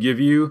what it can give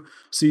you.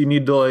 So you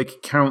need to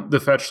like count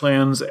the fetch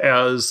lands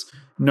as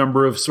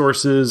number of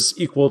sources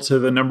equal to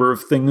the number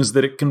of things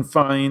that it can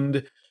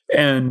find,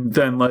 and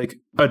then like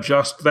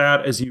adjust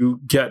that as you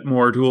get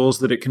more duals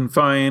that it can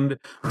find.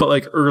 But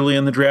like early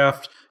in the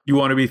draft, you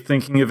want to be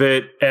thinking of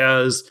it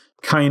as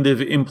kind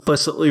of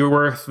implicitly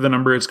worth the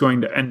number it's going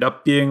to end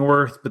up being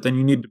worth, but then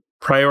you need to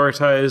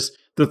prioritize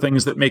the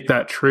things that make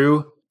that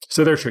true.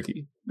 So they're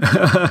tricky.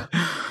 I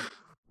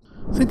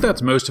think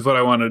that's most of what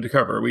I wanted to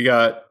cover. We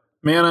got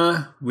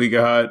mana, we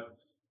got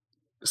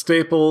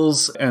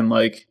staples, and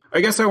like, I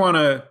guess I want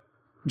to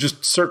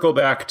just circle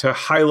back to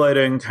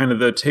highlighting kind of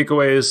the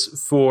takeaways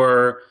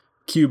for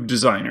cube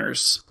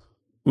designers,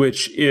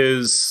 which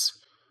is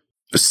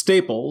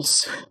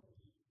staples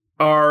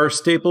are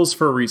staples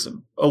for a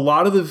reason. A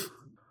lot of the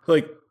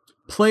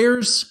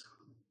players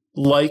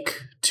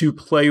like to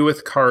play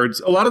with cards.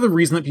 A lot of the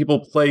reason that people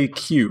play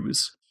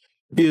cubes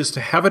is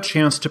to have a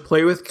chance to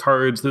play with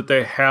cards that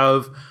they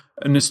have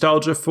a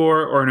nostalgia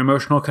for or an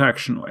emotional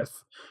connection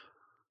with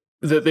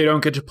that they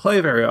don't get to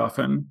play very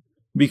often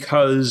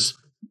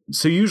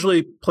so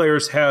usually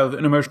players have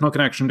an emotional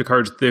connection to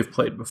cards that they've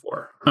played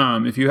before.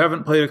 If you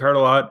haven't played a card a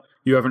lot,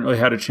 you haven't really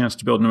had a chance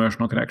to build an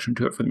emotional connection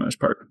to it for the most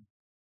part.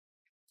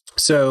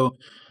 So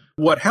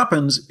what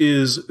happens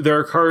is there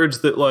are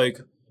cards that like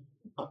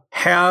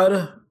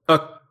had a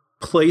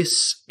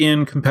place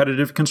in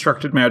competitive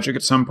constructed Magic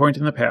at some point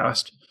in the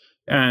past,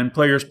 and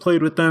players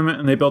played with them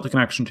and they built a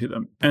connection to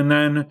them. And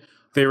then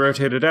they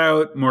rotated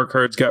out, more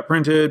cards got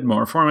printed,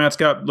 more formats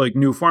got, like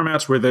new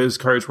formats where those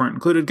cards weren't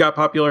included got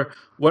popular,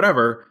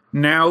 whatever.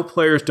 Now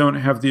players don't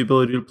have the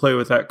ability to play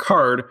with that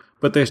card,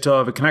 but they still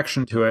have a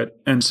connection to it.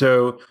 And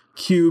so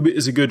Cube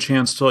is a good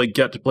chance to like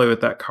get to play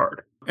with that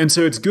card. And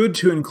so it's good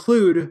to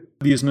include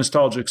these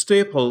nostalgic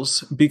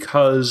staples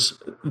because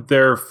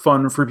they're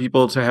fun for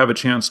people to have a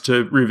chance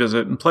to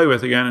revisit and play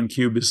with again. And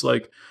Cube is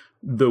like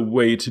the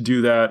way to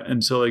do that.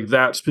 And so like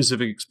that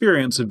specific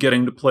experience of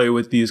getting to play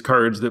with these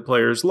cards that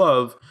players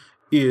love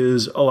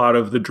is a lot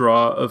of the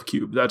draw of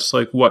Cube. That's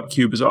like what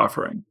Cube is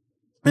offering.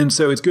 And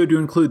so it's good to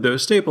include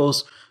those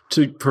staples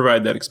to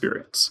provide that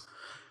experience.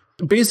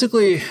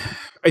 Basically,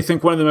 I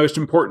think one of the most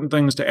important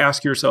things to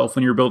ask yourself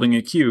when you're building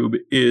a cube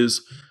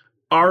is,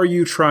 are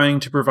you trying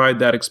to provide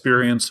that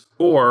experience,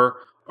 or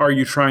are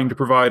you trying to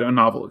provide a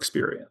novel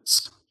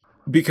experience?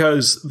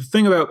 Because the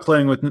thing about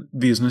playing with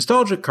these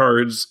nostalgic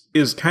cards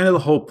is kind of the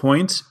whole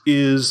point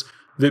is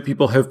that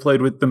people have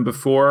played with them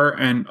before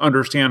and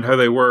understand how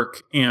they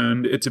work,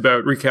 and it's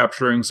about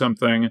recapturing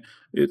something.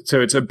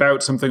 So it's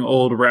about something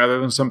old rather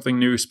than something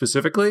new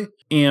specifically.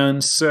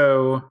 And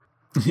so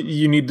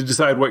you need to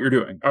decide what you're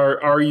doing.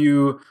 Are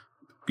you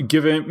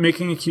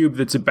making a cube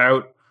that's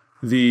about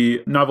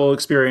the novel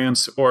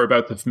experience or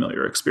about the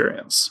familiar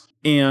experience?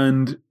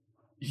 And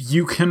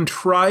you can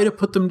try to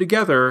put them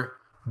together,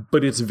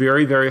 but it's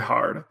very, very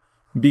hard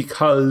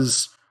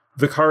because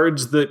the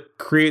cards that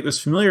create this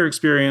familiar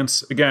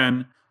experience,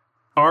 again,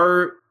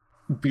 are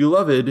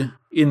beloved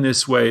in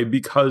this way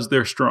because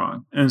they're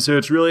strong. And so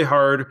it's really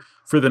hard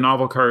for the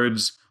novel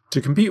cards to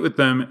compete with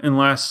them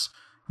unless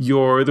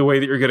the way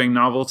that you're getting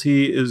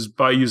novelty is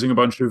by using a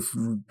bunch of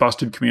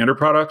busted commander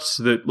products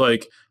that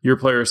like your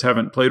players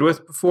haven't played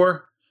with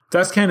before.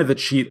 That's kind of the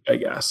cheat, I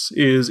guess,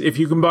 is if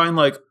you combine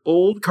like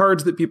old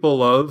cards that people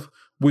love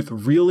with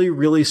really,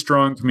 really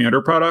strong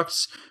commander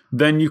products,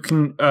 then you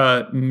can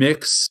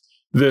mix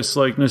this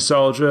like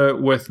nostalgia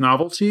with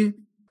novelty.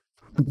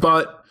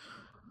 But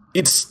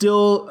it's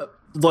still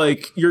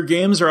like your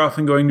games are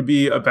often going to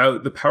be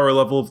about the power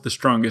level of the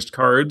strongest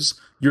cards.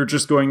 You're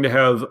just going to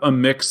have a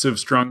mix of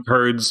strong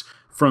cards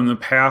from the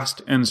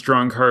past and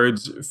strong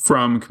cards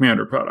from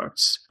commander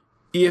products.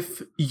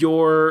 If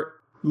you're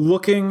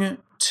looking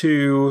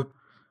to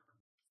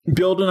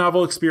build a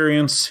novel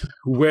experience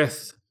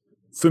with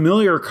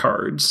familiar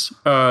cards,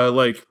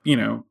 like, you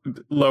know,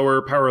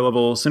 lower power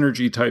level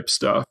synergy type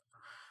stuff,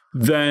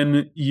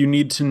 then you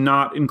need to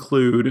not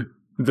include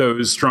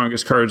those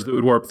strongest cards that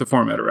would warp the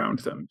format around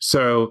them.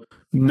 So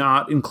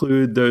not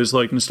include those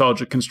like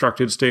nostalgic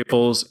constructed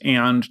staples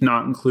and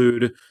not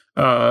include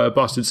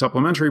busted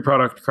supplementary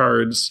product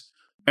cards.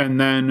 And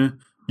then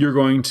you're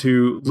going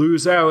to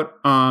lose out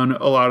on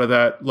a lot of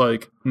that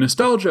like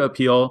nostalgia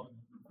appeal,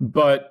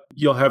 but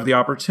you'll have the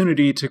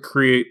opportunity to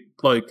create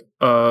like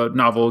a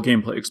novel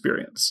gameplay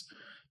experience.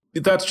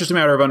 That's just a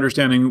matter of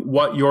understanding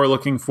what you're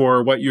looking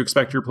for, what you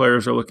expect your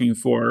players are looking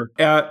for.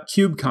 At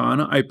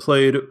CubeCon, I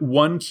played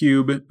one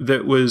cube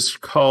that was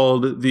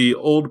called the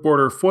Old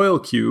Border Foil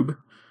Cube.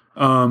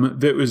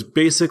 That was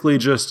basically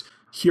just,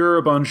 here are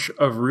a bunch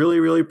of really,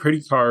 really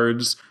pretty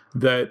cards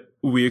that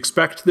we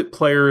expect that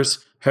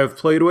players have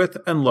played with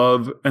and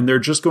love, and they're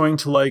just going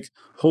to like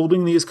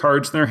holding these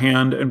cards in their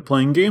hand and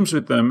playing games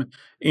with them.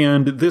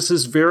 And this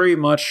is very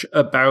much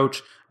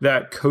about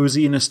that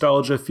cozy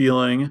nostalgia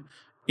feeling,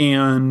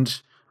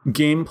 and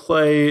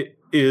gameplay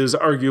is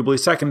arguably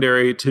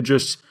secondary to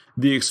just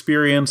the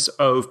experience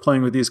of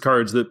playing with these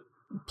cards that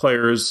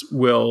players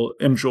will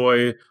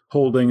enjoy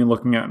holding and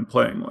looking at and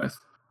playing with.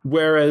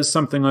 Whereas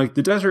something like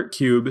the Desert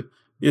Cube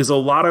is a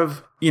lot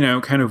of, you know,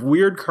 kind of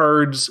weird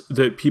cards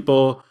that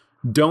people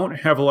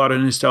don't have a lot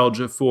of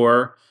nostalgia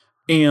for,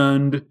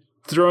 and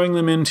throwing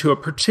them into a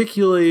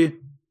particularly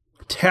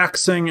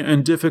taxing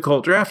and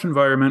difficult draft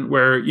environment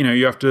where, you know,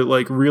 you have to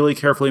like really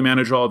carefully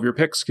manage all of your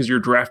picks because you're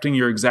drafting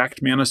your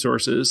exact mana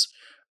sources.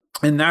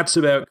 And that's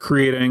about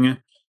creating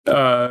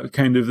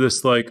kind of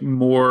this like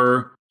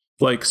more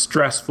like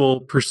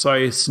stressful,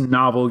 precise,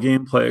 novel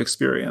gameplay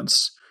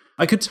experience.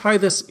 I could tie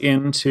this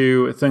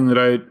into a thing that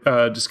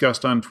I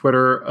discussed on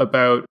Twitter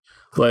about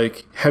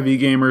like heavy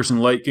gamers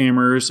and light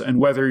gamers, and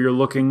whether you're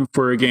looking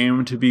for a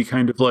game to be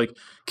kind of like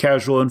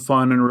casual and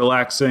fun and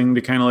relaxing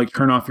to kind of like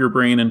turn off your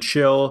brain and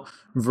chill,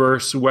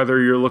 versus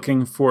whether you're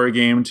looking for a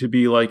game to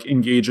be like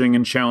engaging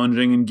and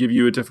challenging and give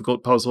you a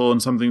difficult puzzle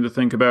and something to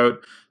think about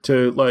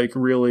to like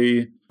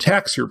really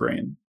tax your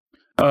brain.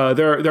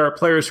 There are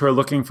players who are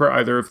looking for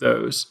either of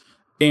those,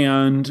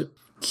 and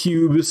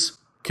cubes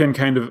can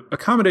kind of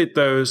accommodate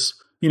those.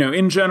 You know,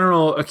 in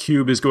general, a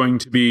cube is going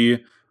to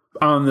be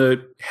on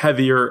the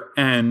heavier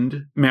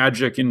end.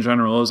 Magic in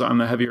general is on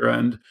the heavier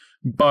end.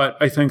 But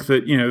I think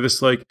that, you know,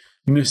 this like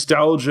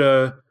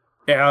nostalgia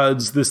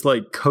adds this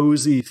like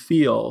cozy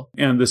feel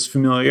and this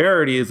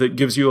familiarity that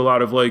gives you a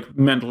lot of like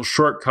mental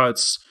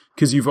shortcuts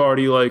because you've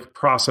already like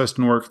processed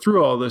and worked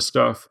through all this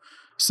stuff.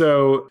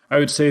 So I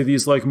would say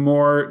these like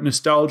more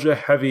nostalgia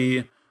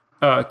heavy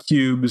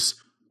cubes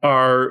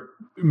are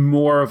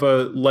more of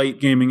a light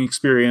gaming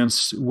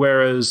experience,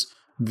 whereas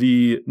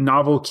the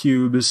novel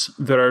cubes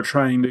that are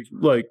trying to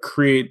like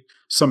create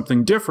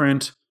something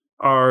different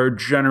are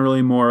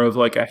generally more of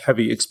like a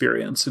heavy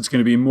experience. It's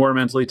going to be more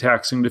mentally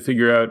taxing to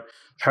figure out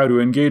how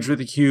to engage with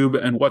the cube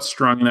and what's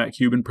strong in that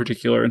cube in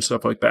particular and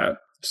stuff like that.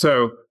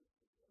 So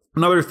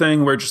another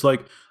thing where just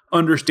like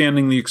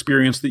understanding the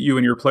experience that you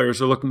and your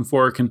players are looking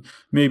for can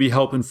maybe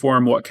help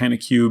inform what kind of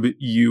cube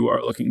you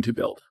are looking to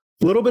build.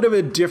 A little bit of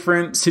a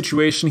different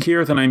situation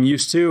here than I'm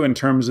used to in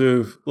terms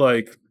of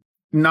like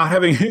not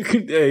having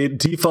a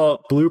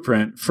default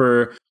blueprint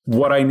for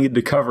what I need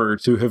to cover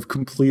to have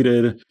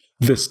completed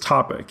this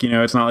topic. You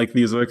know, it's not like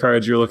these are the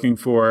cards you're looking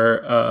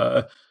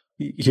for.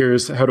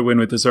 Here's how to win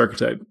with this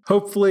archetype.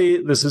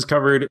 Hopefully this has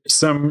covered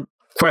some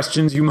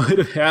questions you might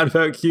have had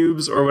about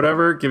cubes or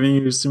whatever, giving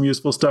you some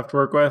useful stuff to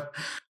work with.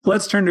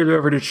 Let's turn it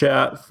over to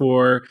chat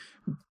for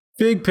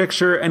big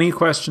picture, any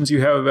questions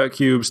you have about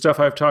cubes, stuff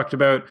I've talked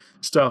about,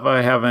 stuff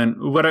I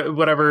haven't,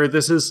 whatever.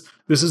 This is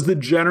the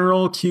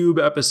general cube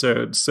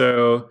episode,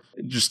 so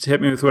just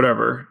hit me with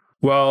whatever.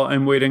 While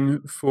I'm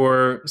waiting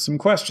for some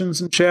questions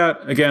in chat,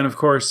 again, of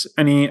course,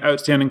 any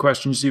outstanding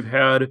questions you've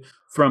had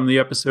from the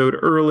episode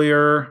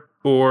earlier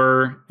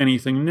or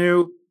anything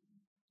new.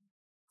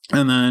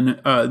 And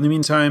then in the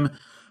meantime,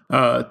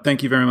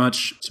 thank you very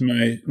much to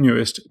my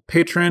newest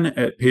patron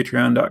at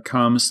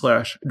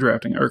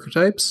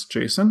patreon.com/draftingarchetypes,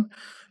 Jason.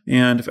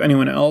 And if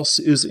anyone else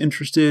is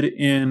interested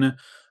in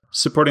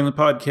supporting the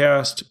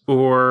podcast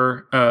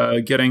or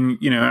getting,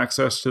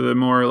 access to the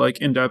more like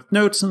in-depth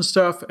notes and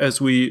stuff as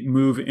we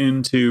move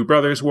into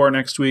Brothers War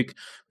next week,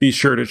 be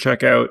sure to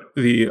check out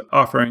the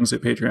offerings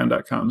at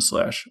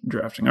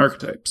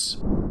patreon.com/draftingarchetypes.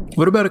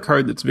 What about a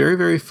card that's very,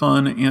 very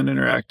fun and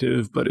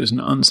interactive, but is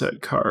an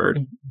unset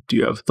card? Do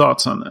you have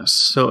thoughts on this?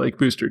 So like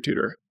Booster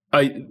Tutor.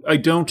 I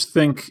don't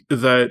think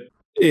that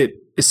it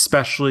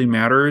especially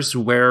matters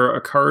where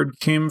a card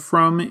came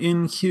from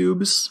in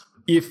cubes.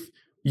 If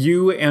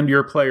you and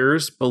your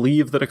players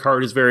believe that a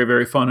card is very,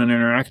 very fun and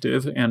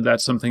interactive, and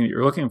that's something that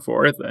you're looking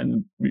for,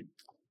 then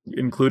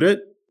include it.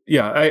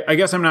 Yeah, I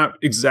guess I'm not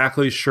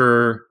exactly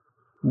sure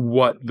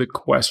what the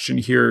question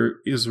here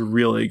is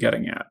really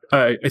getting at.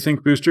 I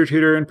think Booster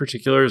Tutor in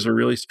particular is a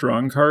really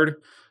strong card,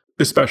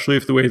 especially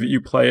if the way that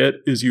you play it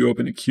is you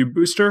open a cube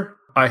booster.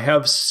 I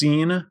have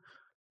seen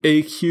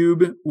a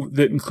cube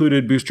that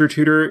included Booster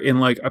Tutor in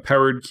like a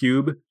powered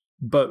cube,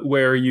 but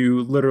where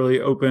you literally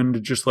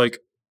opened just like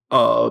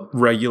a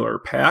regular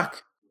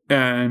pack,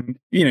 and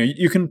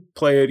you can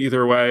play it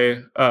either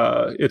way.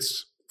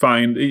 It's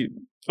fine.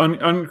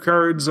 On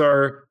cards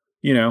are,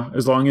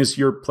 as long as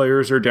your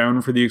players are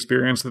down for the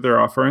experience that they're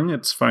offering,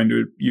 it's fine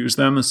to use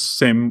them the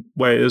same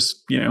way as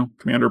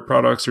commander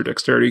products or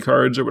dexterity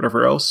cards or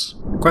whatever else.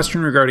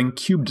 Question regarding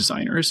cube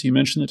designers. You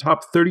mentioned the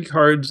top 30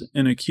 cards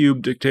in a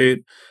cube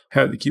dictate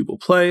how the cube will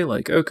play,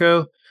 like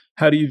Oko.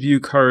 How do you view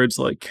cards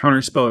like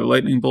Counterspell or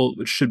Lightning Bolt,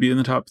 which should be in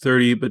the top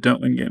 30, but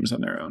don't win games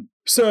on their own?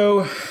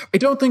 So I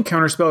don't think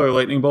Counterspell or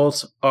Lightning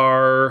Bolts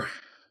are...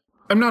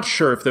 I'm not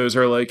sure if those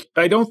are like...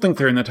 I don't think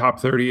they're in the top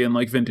 30 in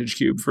like Vintage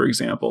Cube, for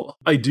example.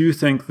 I do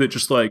think that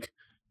just like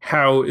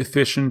how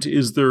efficient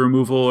is the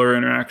removal or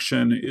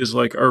interaction is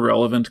like a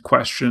relevant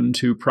question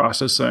to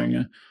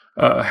processing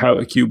how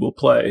a cube will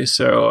play.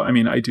 So, I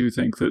mean, I do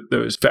think that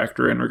those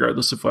factor in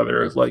regardless of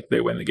whether like they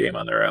win the game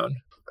on their own.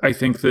 I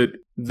think that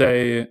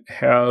they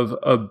have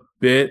a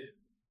bit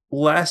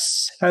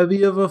less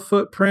heavy of a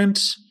footprint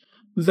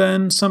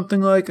than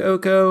something like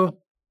Oko.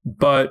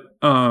 But,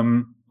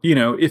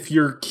 if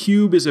your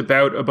cube is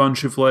about a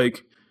bunch of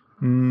like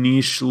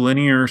niche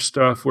linear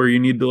stuff where you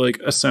need to like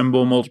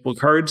assemble multiple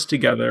cards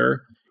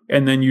together,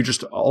 and then you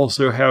just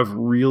also have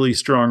really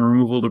strong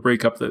removal to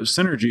break up those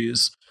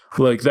synergies,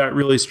 like that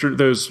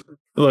those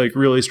like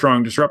really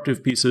strong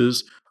disruptive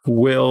pieces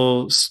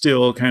will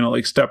still kind of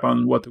like step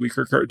on what the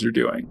weaker cards are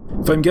doing.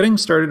 If I'm getting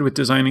started with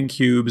designing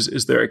cubes,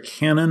 is there a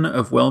canon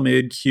of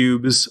well-made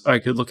cubes I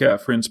could look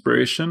at for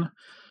inspiration?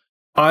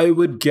 I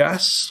would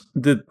guess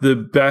that the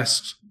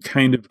best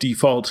kind of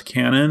default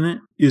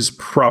canon is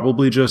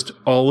probably just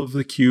all of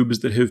the cubes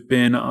that have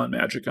been on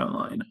Magic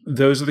Online.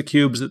 Those are the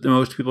cubes that the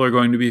most people are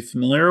going to be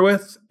familiar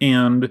with,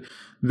 and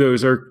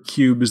those are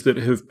cubes that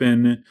have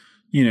been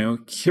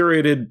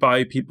curated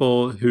by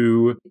people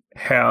who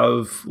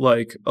have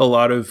like a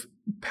lot of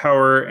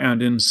power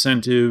and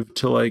incentive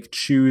to like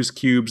choose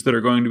cubes that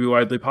are going to be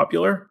widely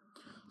popular.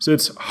 So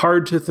it's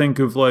hard to think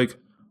of like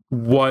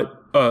what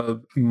a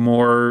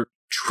more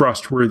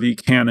trustworthy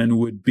canon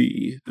would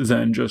be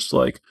than just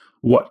like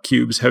what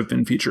cubes have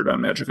been featured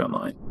on Magic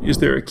Online. Is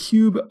there a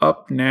cube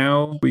up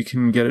now we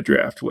can get a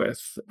draft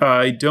with?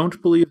 I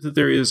don't believe that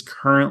there is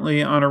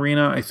currently on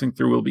Arena. I think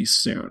there will be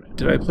soon.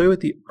 Did I play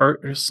with the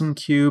Artisan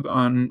Cube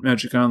on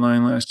Magic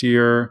Online last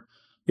year?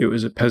 it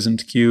was a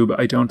peasant cube.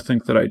 I don't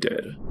think that I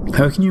did.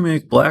 How can you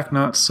make black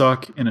not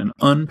suck in an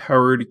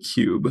unpowered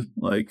cube?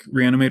 Like,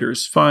 Reanimator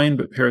is fine,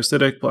 but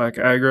Parasitic, black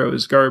aggro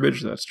is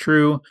garbage. That's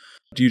true.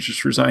 Do you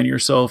just resign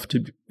yourself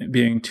to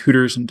being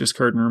tutors and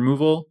discard and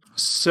removal?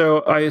 So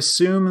I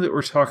assume that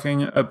we're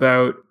talking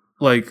about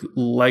like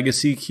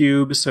legacy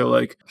cubes, so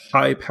like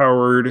high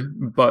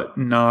powered, but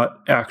not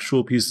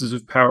actual pieces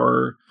of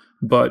power,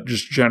 but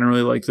just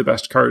generally like the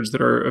best cards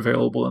that are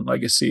available in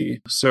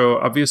legacy. So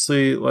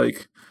obviously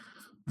like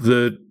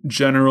the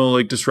general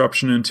like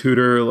disruption and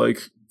tutor,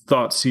 like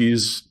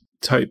Thoughtseize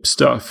type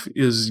stuff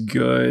is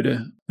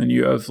good. And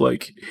you have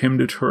like Hymn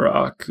to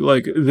Turok.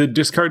 Like the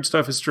discard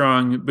stuff is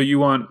strong, but you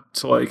want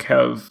to like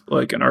have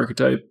like an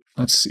archetype.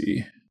 Let's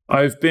see.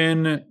 I've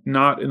been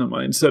not in the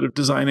mindset of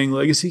designing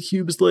legacy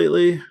cubes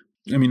lately.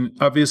 I mean,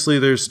 obviously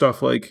there's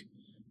stuff like,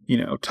 you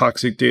know,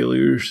 Toxic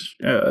Deluge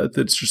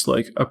that's just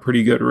like a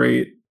pretty good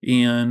rate.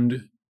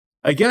 And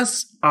I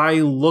guess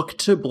I look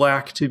to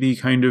black to be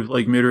kind of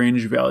like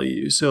mid-range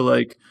value. So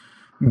like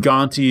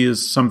Gonti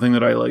is something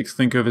that I like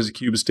think of as a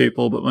cube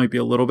staple, but might be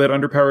a little bit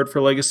underpowered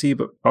for legacy,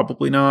 but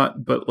probably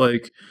not. But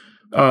like,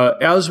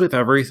 as with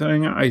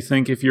everything, I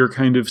think if you're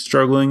kind of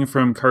struggling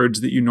from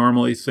cards that you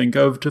normally think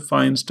of to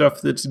find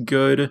stuff that's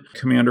good,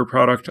 Commander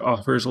product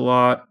offers a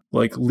lot.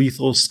 Like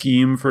Lethal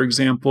Scheme, for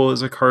example,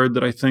 is a card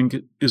that I think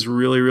is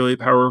really, really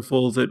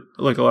powerful that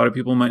like a lot of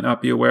people might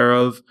not be aware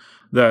of.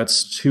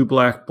 That's 2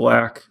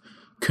 black,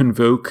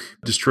 convoke,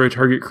 destroy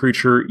target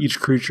creature. Each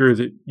creature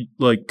that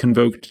like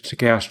convoked to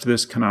cast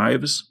this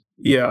connives.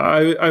 Yeah,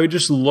 I would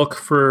just look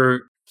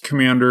for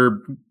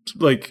Commander,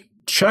 like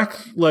check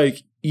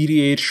like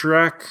EDH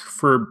Rec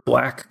for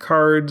black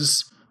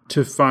cards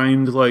to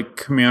find like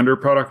Commander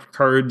product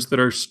cards that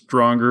are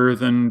stronger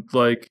than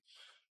like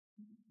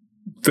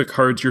the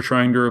cards you're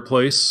trying to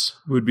replace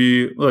would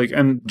be like,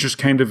 and just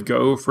kind of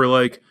go for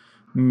like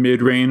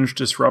mid-range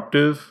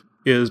disruptive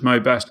is my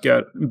best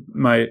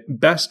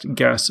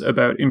guess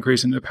about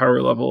increasing the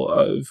power level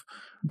of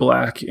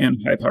black and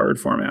high-powered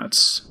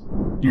formats.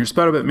 In your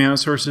spot about mana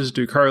sources,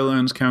 do card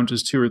lands count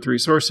as 2 or 3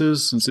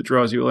 sources? Since it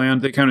draws you a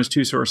land, they count as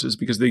 2 sources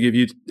because they give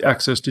you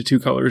access to 2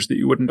 colors that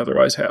you wouldn't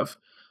otherwise have.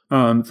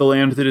 The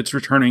land that it's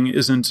returning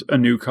isn't a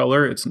new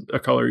color, it's a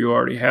color you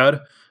already had.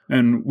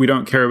 And we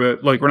don't care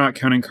about, like, we're not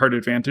counting card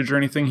advantage or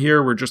anything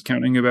here. We're just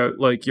counting about,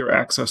 like, your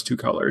access to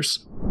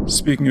colors.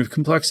 Speaking of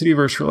complexity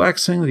versus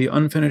relaxing, the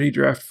Unfinity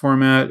Draft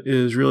format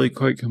is really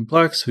quite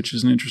complex, which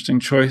is an interesting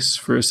choice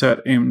for a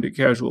set aimed at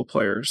casual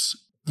players.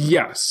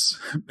 Yes.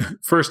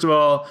 First of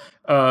all,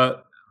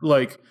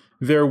 like,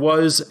 there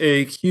was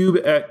a cube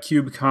at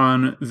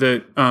CubeCon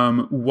that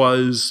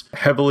was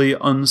heavily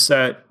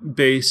unset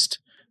based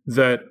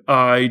that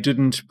I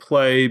didn't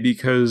play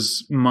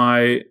because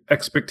my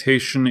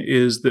expectation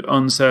is that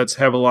unsets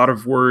have a lot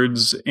of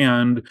words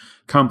and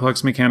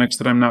complex mechanics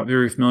that I'm not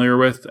very familiar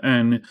with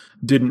and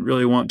didn't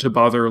really want to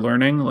bother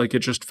learning. Like, it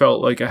just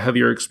felt like a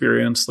heavier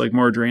experience, like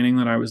more draining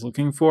than I was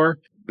looking for.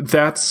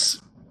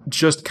 That's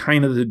just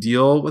kind of the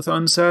deal with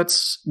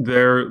unsets.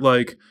 They're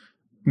like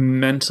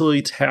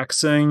mentally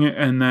taxing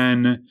and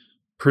then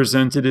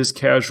presented as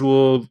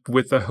casual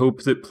with the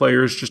hope that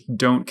players just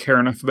don't care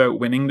enough about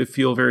winning to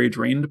feel very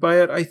drained by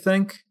it, I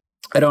think.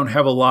 I don't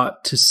have a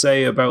lot to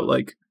say about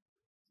like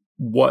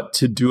what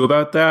to do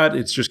about that.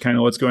 It's just kind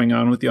of what's going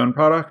on with the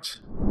unproduct.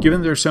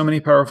 Given there are so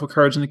many powerful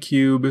cards in the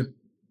cube,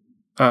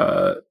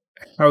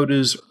 how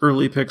does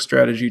early pick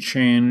strategy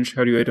change?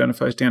 How do you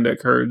identify standout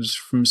cards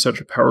from such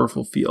a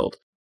powerful field?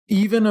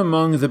 Even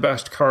among the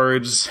best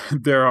cards,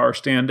 there are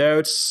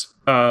standouts.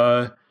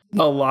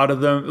 A lot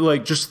of them,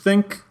 like, just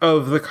think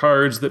of the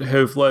cards that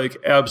have like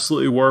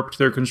absolutely warped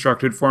their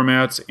constructed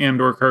formats and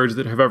or cards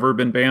that have ever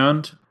been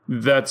banned.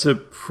 That's a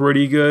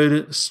pretty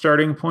good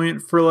starting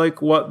point for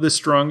like what the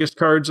strongest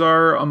cards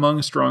are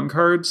among strong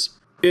cards.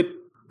 It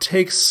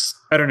takes,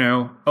 I don't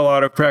know, a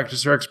lot of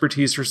practice or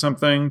expertise or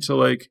something to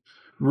like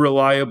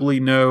reliably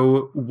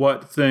know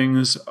what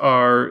things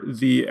are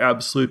the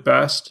absolute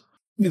best.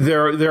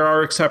 There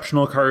are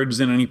exceptional cards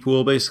in any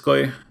pool,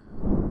 basically.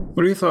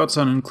 What are your thoughts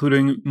on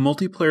including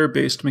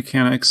multiplayer-based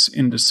mechanics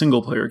into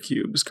single-player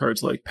cubes?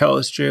 Cards like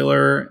Palace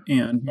Jailer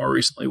and more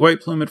recently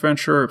White Plume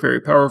Adventure are very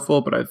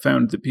powerful, but I've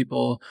found that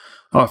people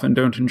often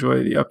don't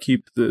enjoy the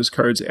upkeep those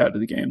cards add to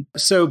the game.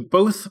 So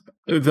both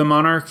the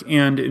Monarch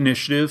and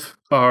Initiative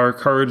are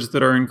cards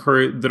that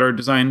are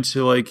designed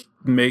to like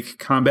make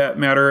combat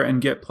matter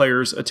and get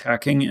players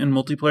attacking in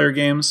multiplayer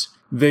games.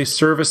 They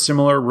serve a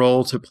similar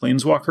role to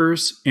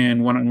Planeswalkers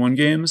in one-on-one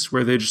games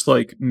where they just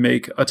like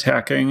make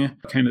attacking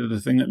kind of the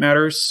thing that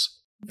matters.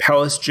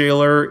 Palace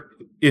Jailer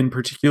in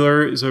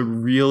particular is a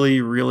really,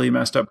 really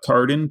messed up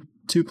card in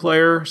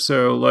 2-player.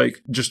 So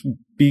like just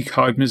be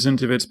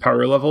cognizant of its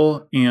power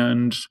level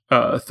and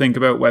think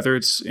about whether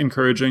it's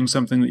encouraging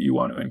something that you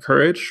want to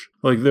encourage.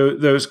 Like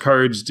those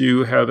cards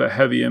do have a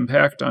heavy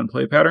impact on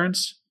play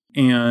patterns.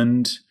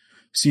 And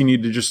so you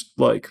need to just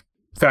like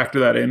factor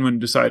that in when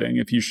deciding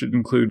if you should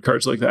include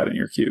cards like that in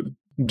your cube.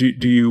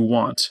 Do you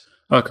want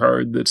a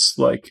card that's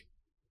like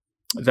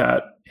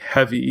that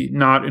heavy,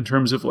 not in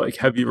terms of like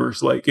heavy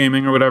versus light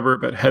gaming or whatever,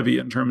 but heavy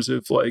in terms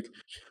of like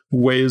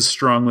weighs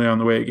strongly on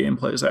the way a game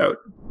plays out.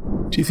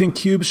 Do you think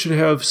cubes should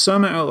have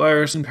some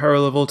outliers in power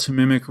level to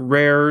mimic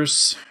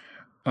rares?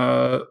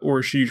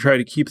 Or should you try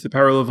to keep the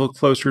power level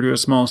closer to a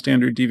small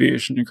standard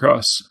deviation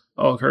across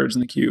all cards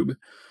in the cube?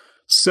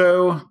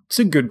 So it's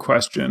a good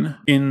question,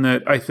 in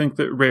that I think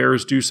that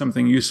rares do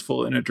something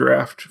useful in a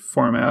draft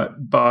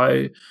format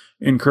by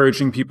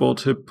encouraging people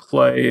to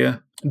play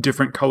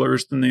different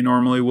colors than they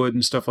normally would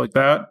and stuff like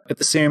that. At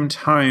the same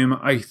time,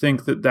 I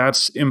think that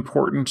that's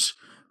important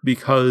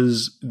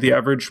because the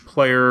average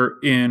player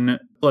in,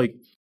 like,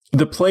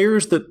 the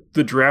players that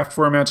the draft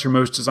formats are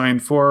most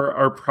designed for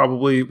are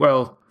probably,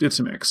 well, it's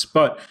a mix.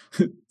 But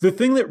the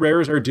thing that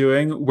rares are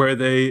doing where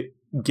they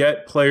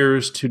get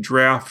players to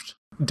draft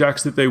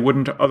decks that they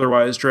wouldn't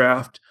otherwise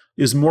draft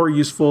is more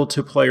useful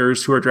to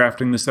players who are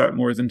drafting the set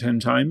more than 10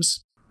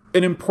 times.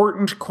 An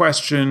important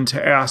question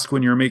to ask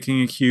when you're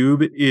making a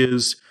cube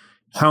is,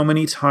 how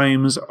many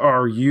times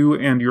are you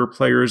and your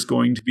players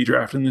going to be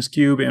drafting this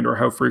cube, and or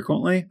how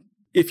frequently?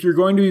 If you're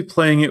going to be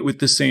playing it with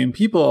the same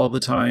people all the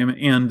time,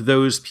 and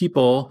those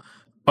people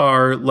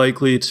are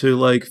likely to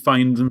like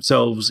find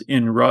themselves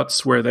in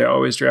ruts where they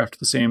always draft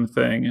the same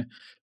thing,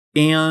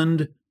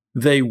 and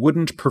they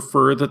wouldn't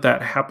prefer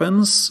that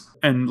happens,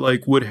 and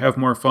like would have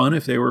more fun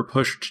if they were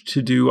pushed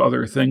to do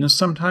other things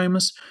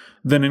sometimes,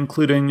 then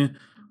including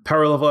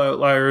power level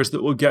outliers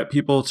that will get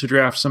people to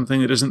draft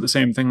something that isn't the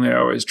same thing they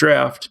always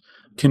draft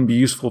can be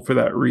useful for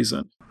that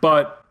reason.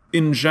 But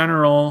in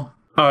general,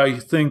 I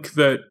think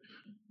that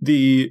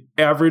the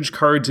average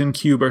cards in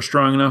cube are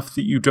strong enough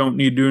that you don't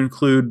need to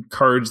include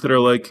cards that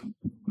are like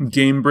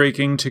game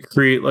breaking to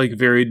create like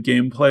varied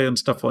gameplay and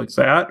stuff like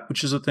that,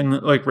 which is a thing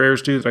that like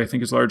rares do that I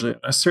think is largely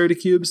unnecessary to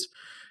cubes.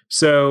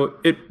 So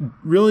it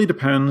really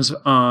depends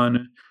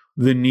on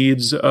the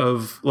needs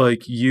of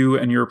like you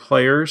and your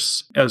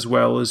players, as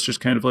well as just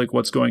kind of like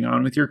what's going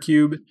on with your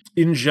cube.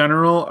 In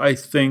general, I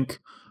think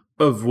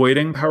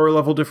avoiding power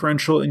level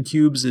differential in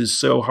cubes is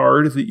so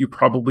hard that you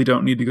probably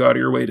don't need to go out of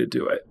your way to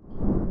do it.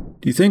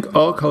 Do you think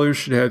all colors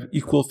should have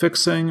equal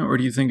fixing, or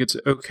do you think it's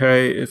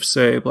okay if,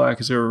 say, black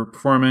is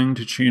overperforming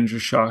to change a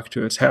shock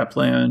to a tap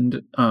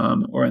land,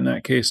 or in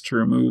that case, to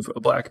remove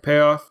a black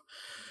payoff?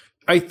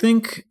 I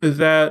think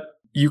that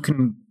you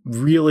can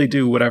really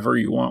do whatever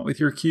you want with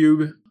your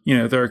cube. You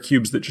know, there are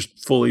cubes that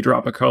just fully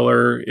drop a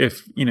color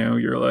if, you know,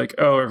 you're like,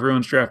 oh,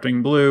 everyone's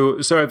drafting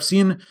blue. So I've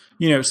seen,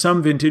 you know,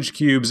 some vintage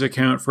cubes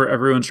account for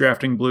everyone's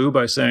drafting blue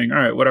by saying, all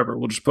right, whatever,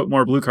 we'll just put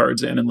more blue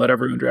cards in and let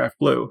everyone draft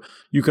blue.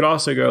 You could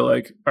also go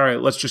like, all right,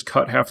 let's just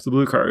cut half the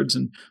blue cards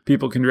and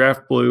people can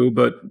draft blue,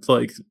 but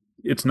like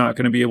it's not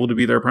going to be able to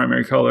be their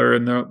primary color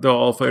and they'll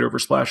all fight over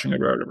splashing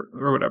it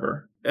or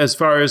whatever. As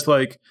far as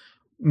like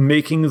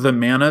making the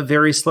mana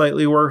vary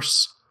slightly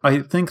worse, I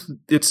think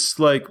it's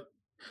like,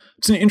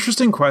 it's an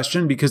interesting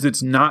question because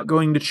it's not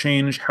going to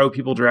change how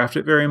people draft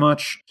it very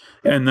much.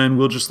 And then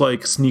we'll just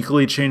like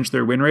sneakily change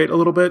their win rate a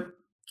little bit.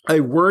 I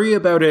worry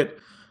about it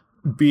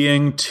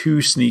being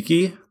too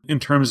sneaky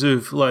in terms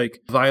of like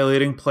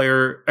violating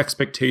player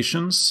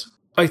expectations.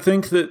 I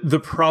think that the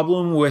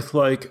problem with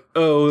like,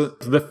 oh,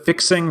 the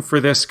fixing for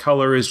this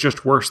color is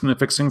just worse than the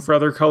fixing for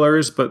other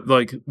colors, but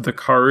like the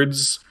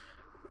cards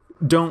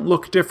don't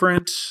look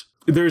different.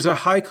 There's a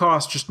high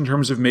cost just in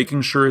terms of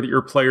making sure that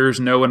your players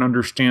know and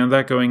understand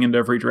that going into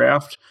every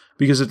draft,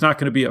 because it's not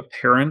going to be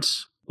apparent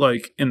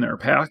like in their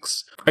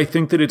packs. I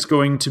think that it's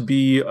going to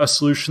be a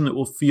solution that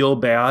will feel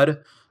bad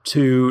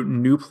to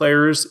new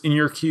players in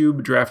your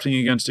cube drafting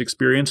against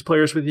experienced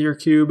players with your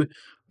cube,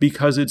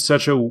 because it's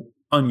such a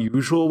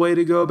unusual way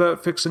to go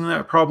about fixing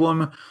that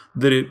problem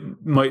that it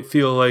might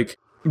feel like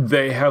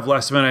they have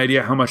less of an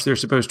idea how much they're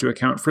supposed to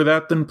account for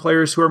that than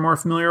players who are more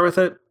familiar with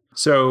it.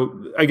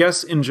 So I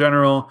guess in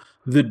general,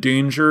 the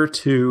danger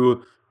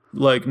to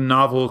like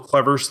novel,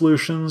 clever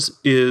solutions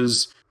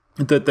is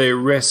that they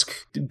risk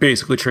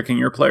basically tricking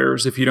your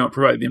players if you don't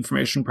provide the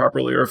information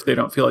properly or if they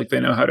don't feel like they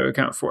know how to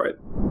account for it.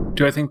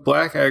 Do I think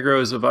black aggro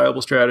is a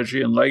viable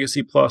strategy in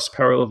Legacy Plus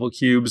power level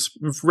cubes?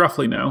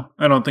 Roughly no.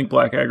 I don't think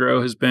black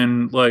aggro has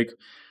been like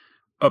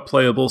a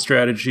playable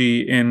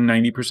strategy in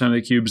 90% of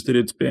the cubes that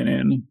it's been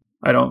in.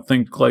 I don't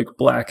think like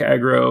black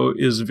aggro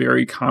is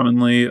very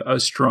commonly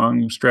a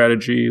strong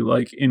strategy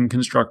like in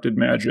constructed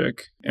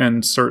Magic,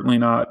 and certainly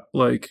not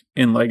like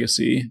in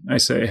Legacy. I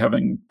say,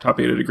 having top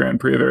 8 at a Grand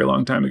Prix a very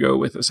long time ago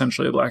with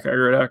essentially a black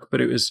aggro deck,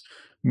 but it was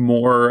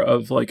more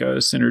of like a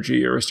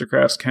synergy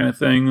aristocrats kind of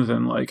thing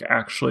than like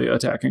actually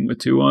attacking with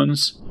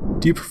 2/1s.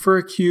 Do you prefer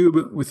a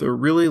cube with a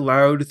really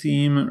loud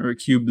theme or a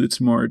cube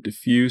that's more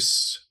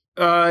diffuse?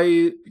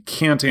 I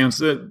can't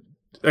answer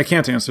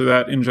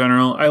that in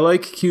general. I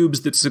like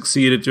cubes that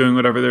succeed at doing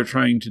whatever they're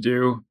trying to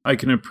do. I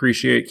can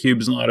appreciate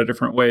cubes in a lot of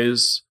different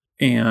ways.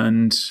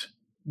 And,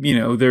 you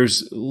know,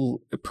 there's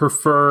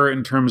prefer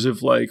in terms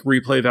of like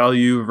replay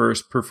value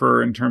versus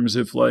prefer in terms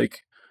of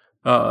like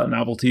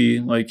novelty.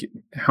 Like,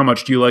 how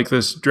much do you like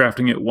this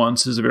drafting it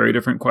once is a very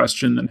different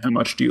question than how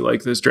much do you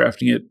like this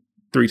drafting it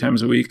 3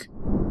 times a week.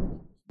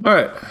 All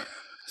right. I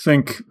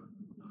think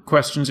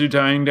questions are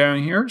dying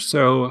down here,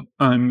 so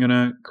I'm going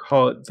to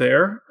call it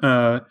there.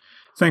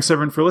 Thanks,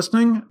 everyone, for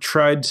listening.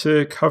 Tried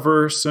to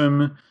cover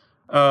some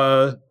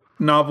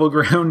novel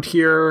ground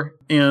here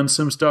and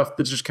some stuff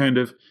that's just kind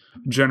of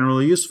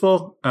generally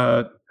useful.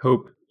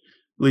 Hope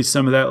at least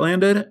some of that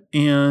landed.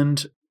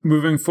 And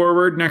moving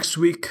forward, next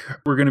week,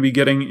 we're going to be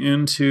getting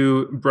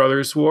into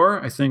Brothers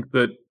War.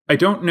 I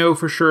don't know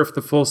for sure if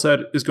the full set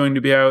is going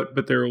to be out,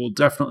 but there will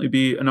definitely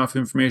be enough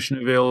information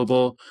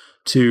available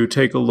to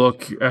take a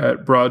look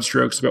at broad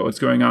strokes about what's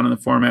going on in the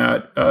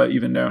format,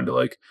 even down to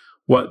like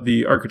what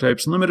the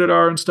archetypes limited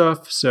are and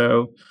stuff.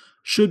 So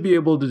should be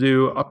able to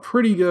do a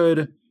pretty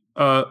good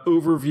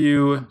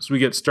overview as we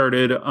get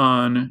started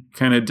on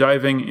kind of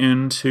diving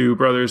into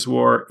Brothers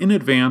War in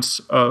advance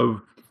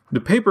of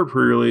the paper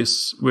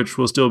pre-release, which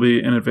will still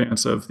be in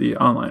advance of the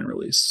online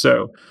release.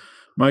 So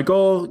my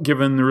goal,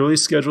 given the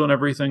release schedule and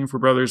everything for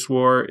Brothers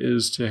War,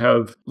 is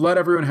to let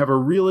everyone have a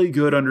really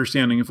good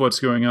understanding of what's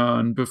going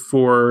on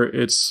before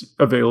it's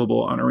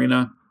available on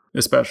Arena,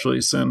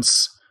 especially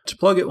since, to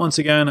plug it once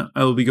again,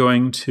 I will be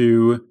going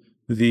to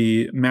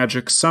the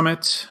Magic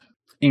Summit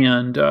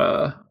and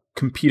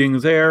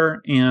competing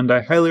there, and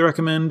I highly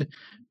recommend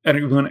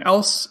everyone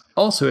else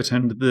also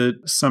attend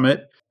the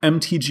summit,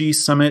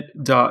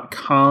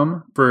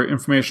 mtgsummit.com, for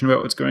information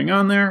about what's going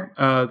on there.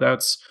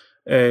 That's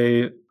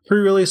a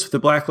pre-release with the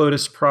Black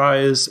Lotus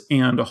Prize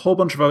and a whole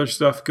bunch of other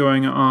stuff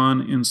going on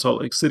in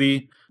Salt Lake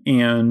City,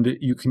 and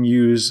you can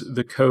use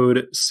the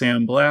code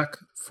SAMBLACK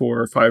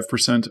for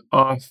 5%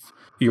 off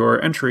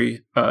your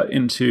entry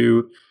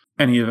into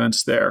any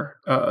events there.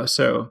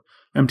 So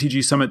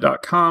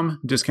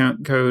mtgsummit.com,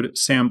 discount code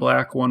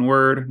SAMBLACK, one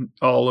word,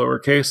 all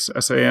lowercase,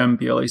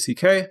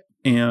 SAMBLACK,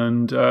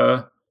 and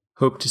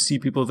hope to see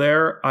people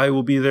there. I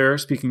will be there.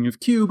 Speaking of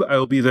Cube, I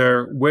will be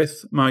there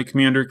with my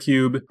Commander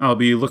Cube. I'll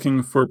be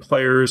looking for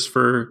players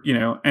for,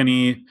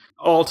 any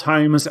all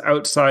times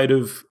outside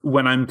of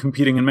when I'm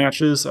competing in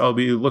matches. I'll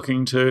be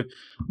looking to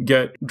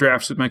get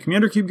drafts with my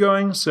Commander Cube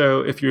going.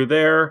 So if you're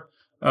there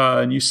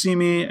and you see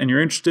me and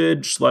you're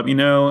interested, just let me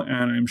know.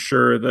 And I'm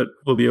sure that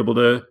we'll be able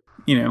to,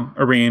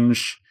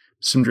 arrange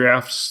some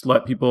drafts,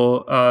 let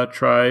people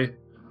try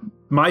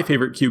my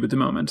favorite cube at the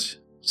moment.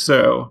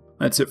 So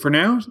that's it for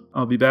now.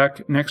 I'll be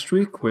back next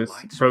week with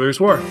Brothers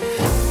War.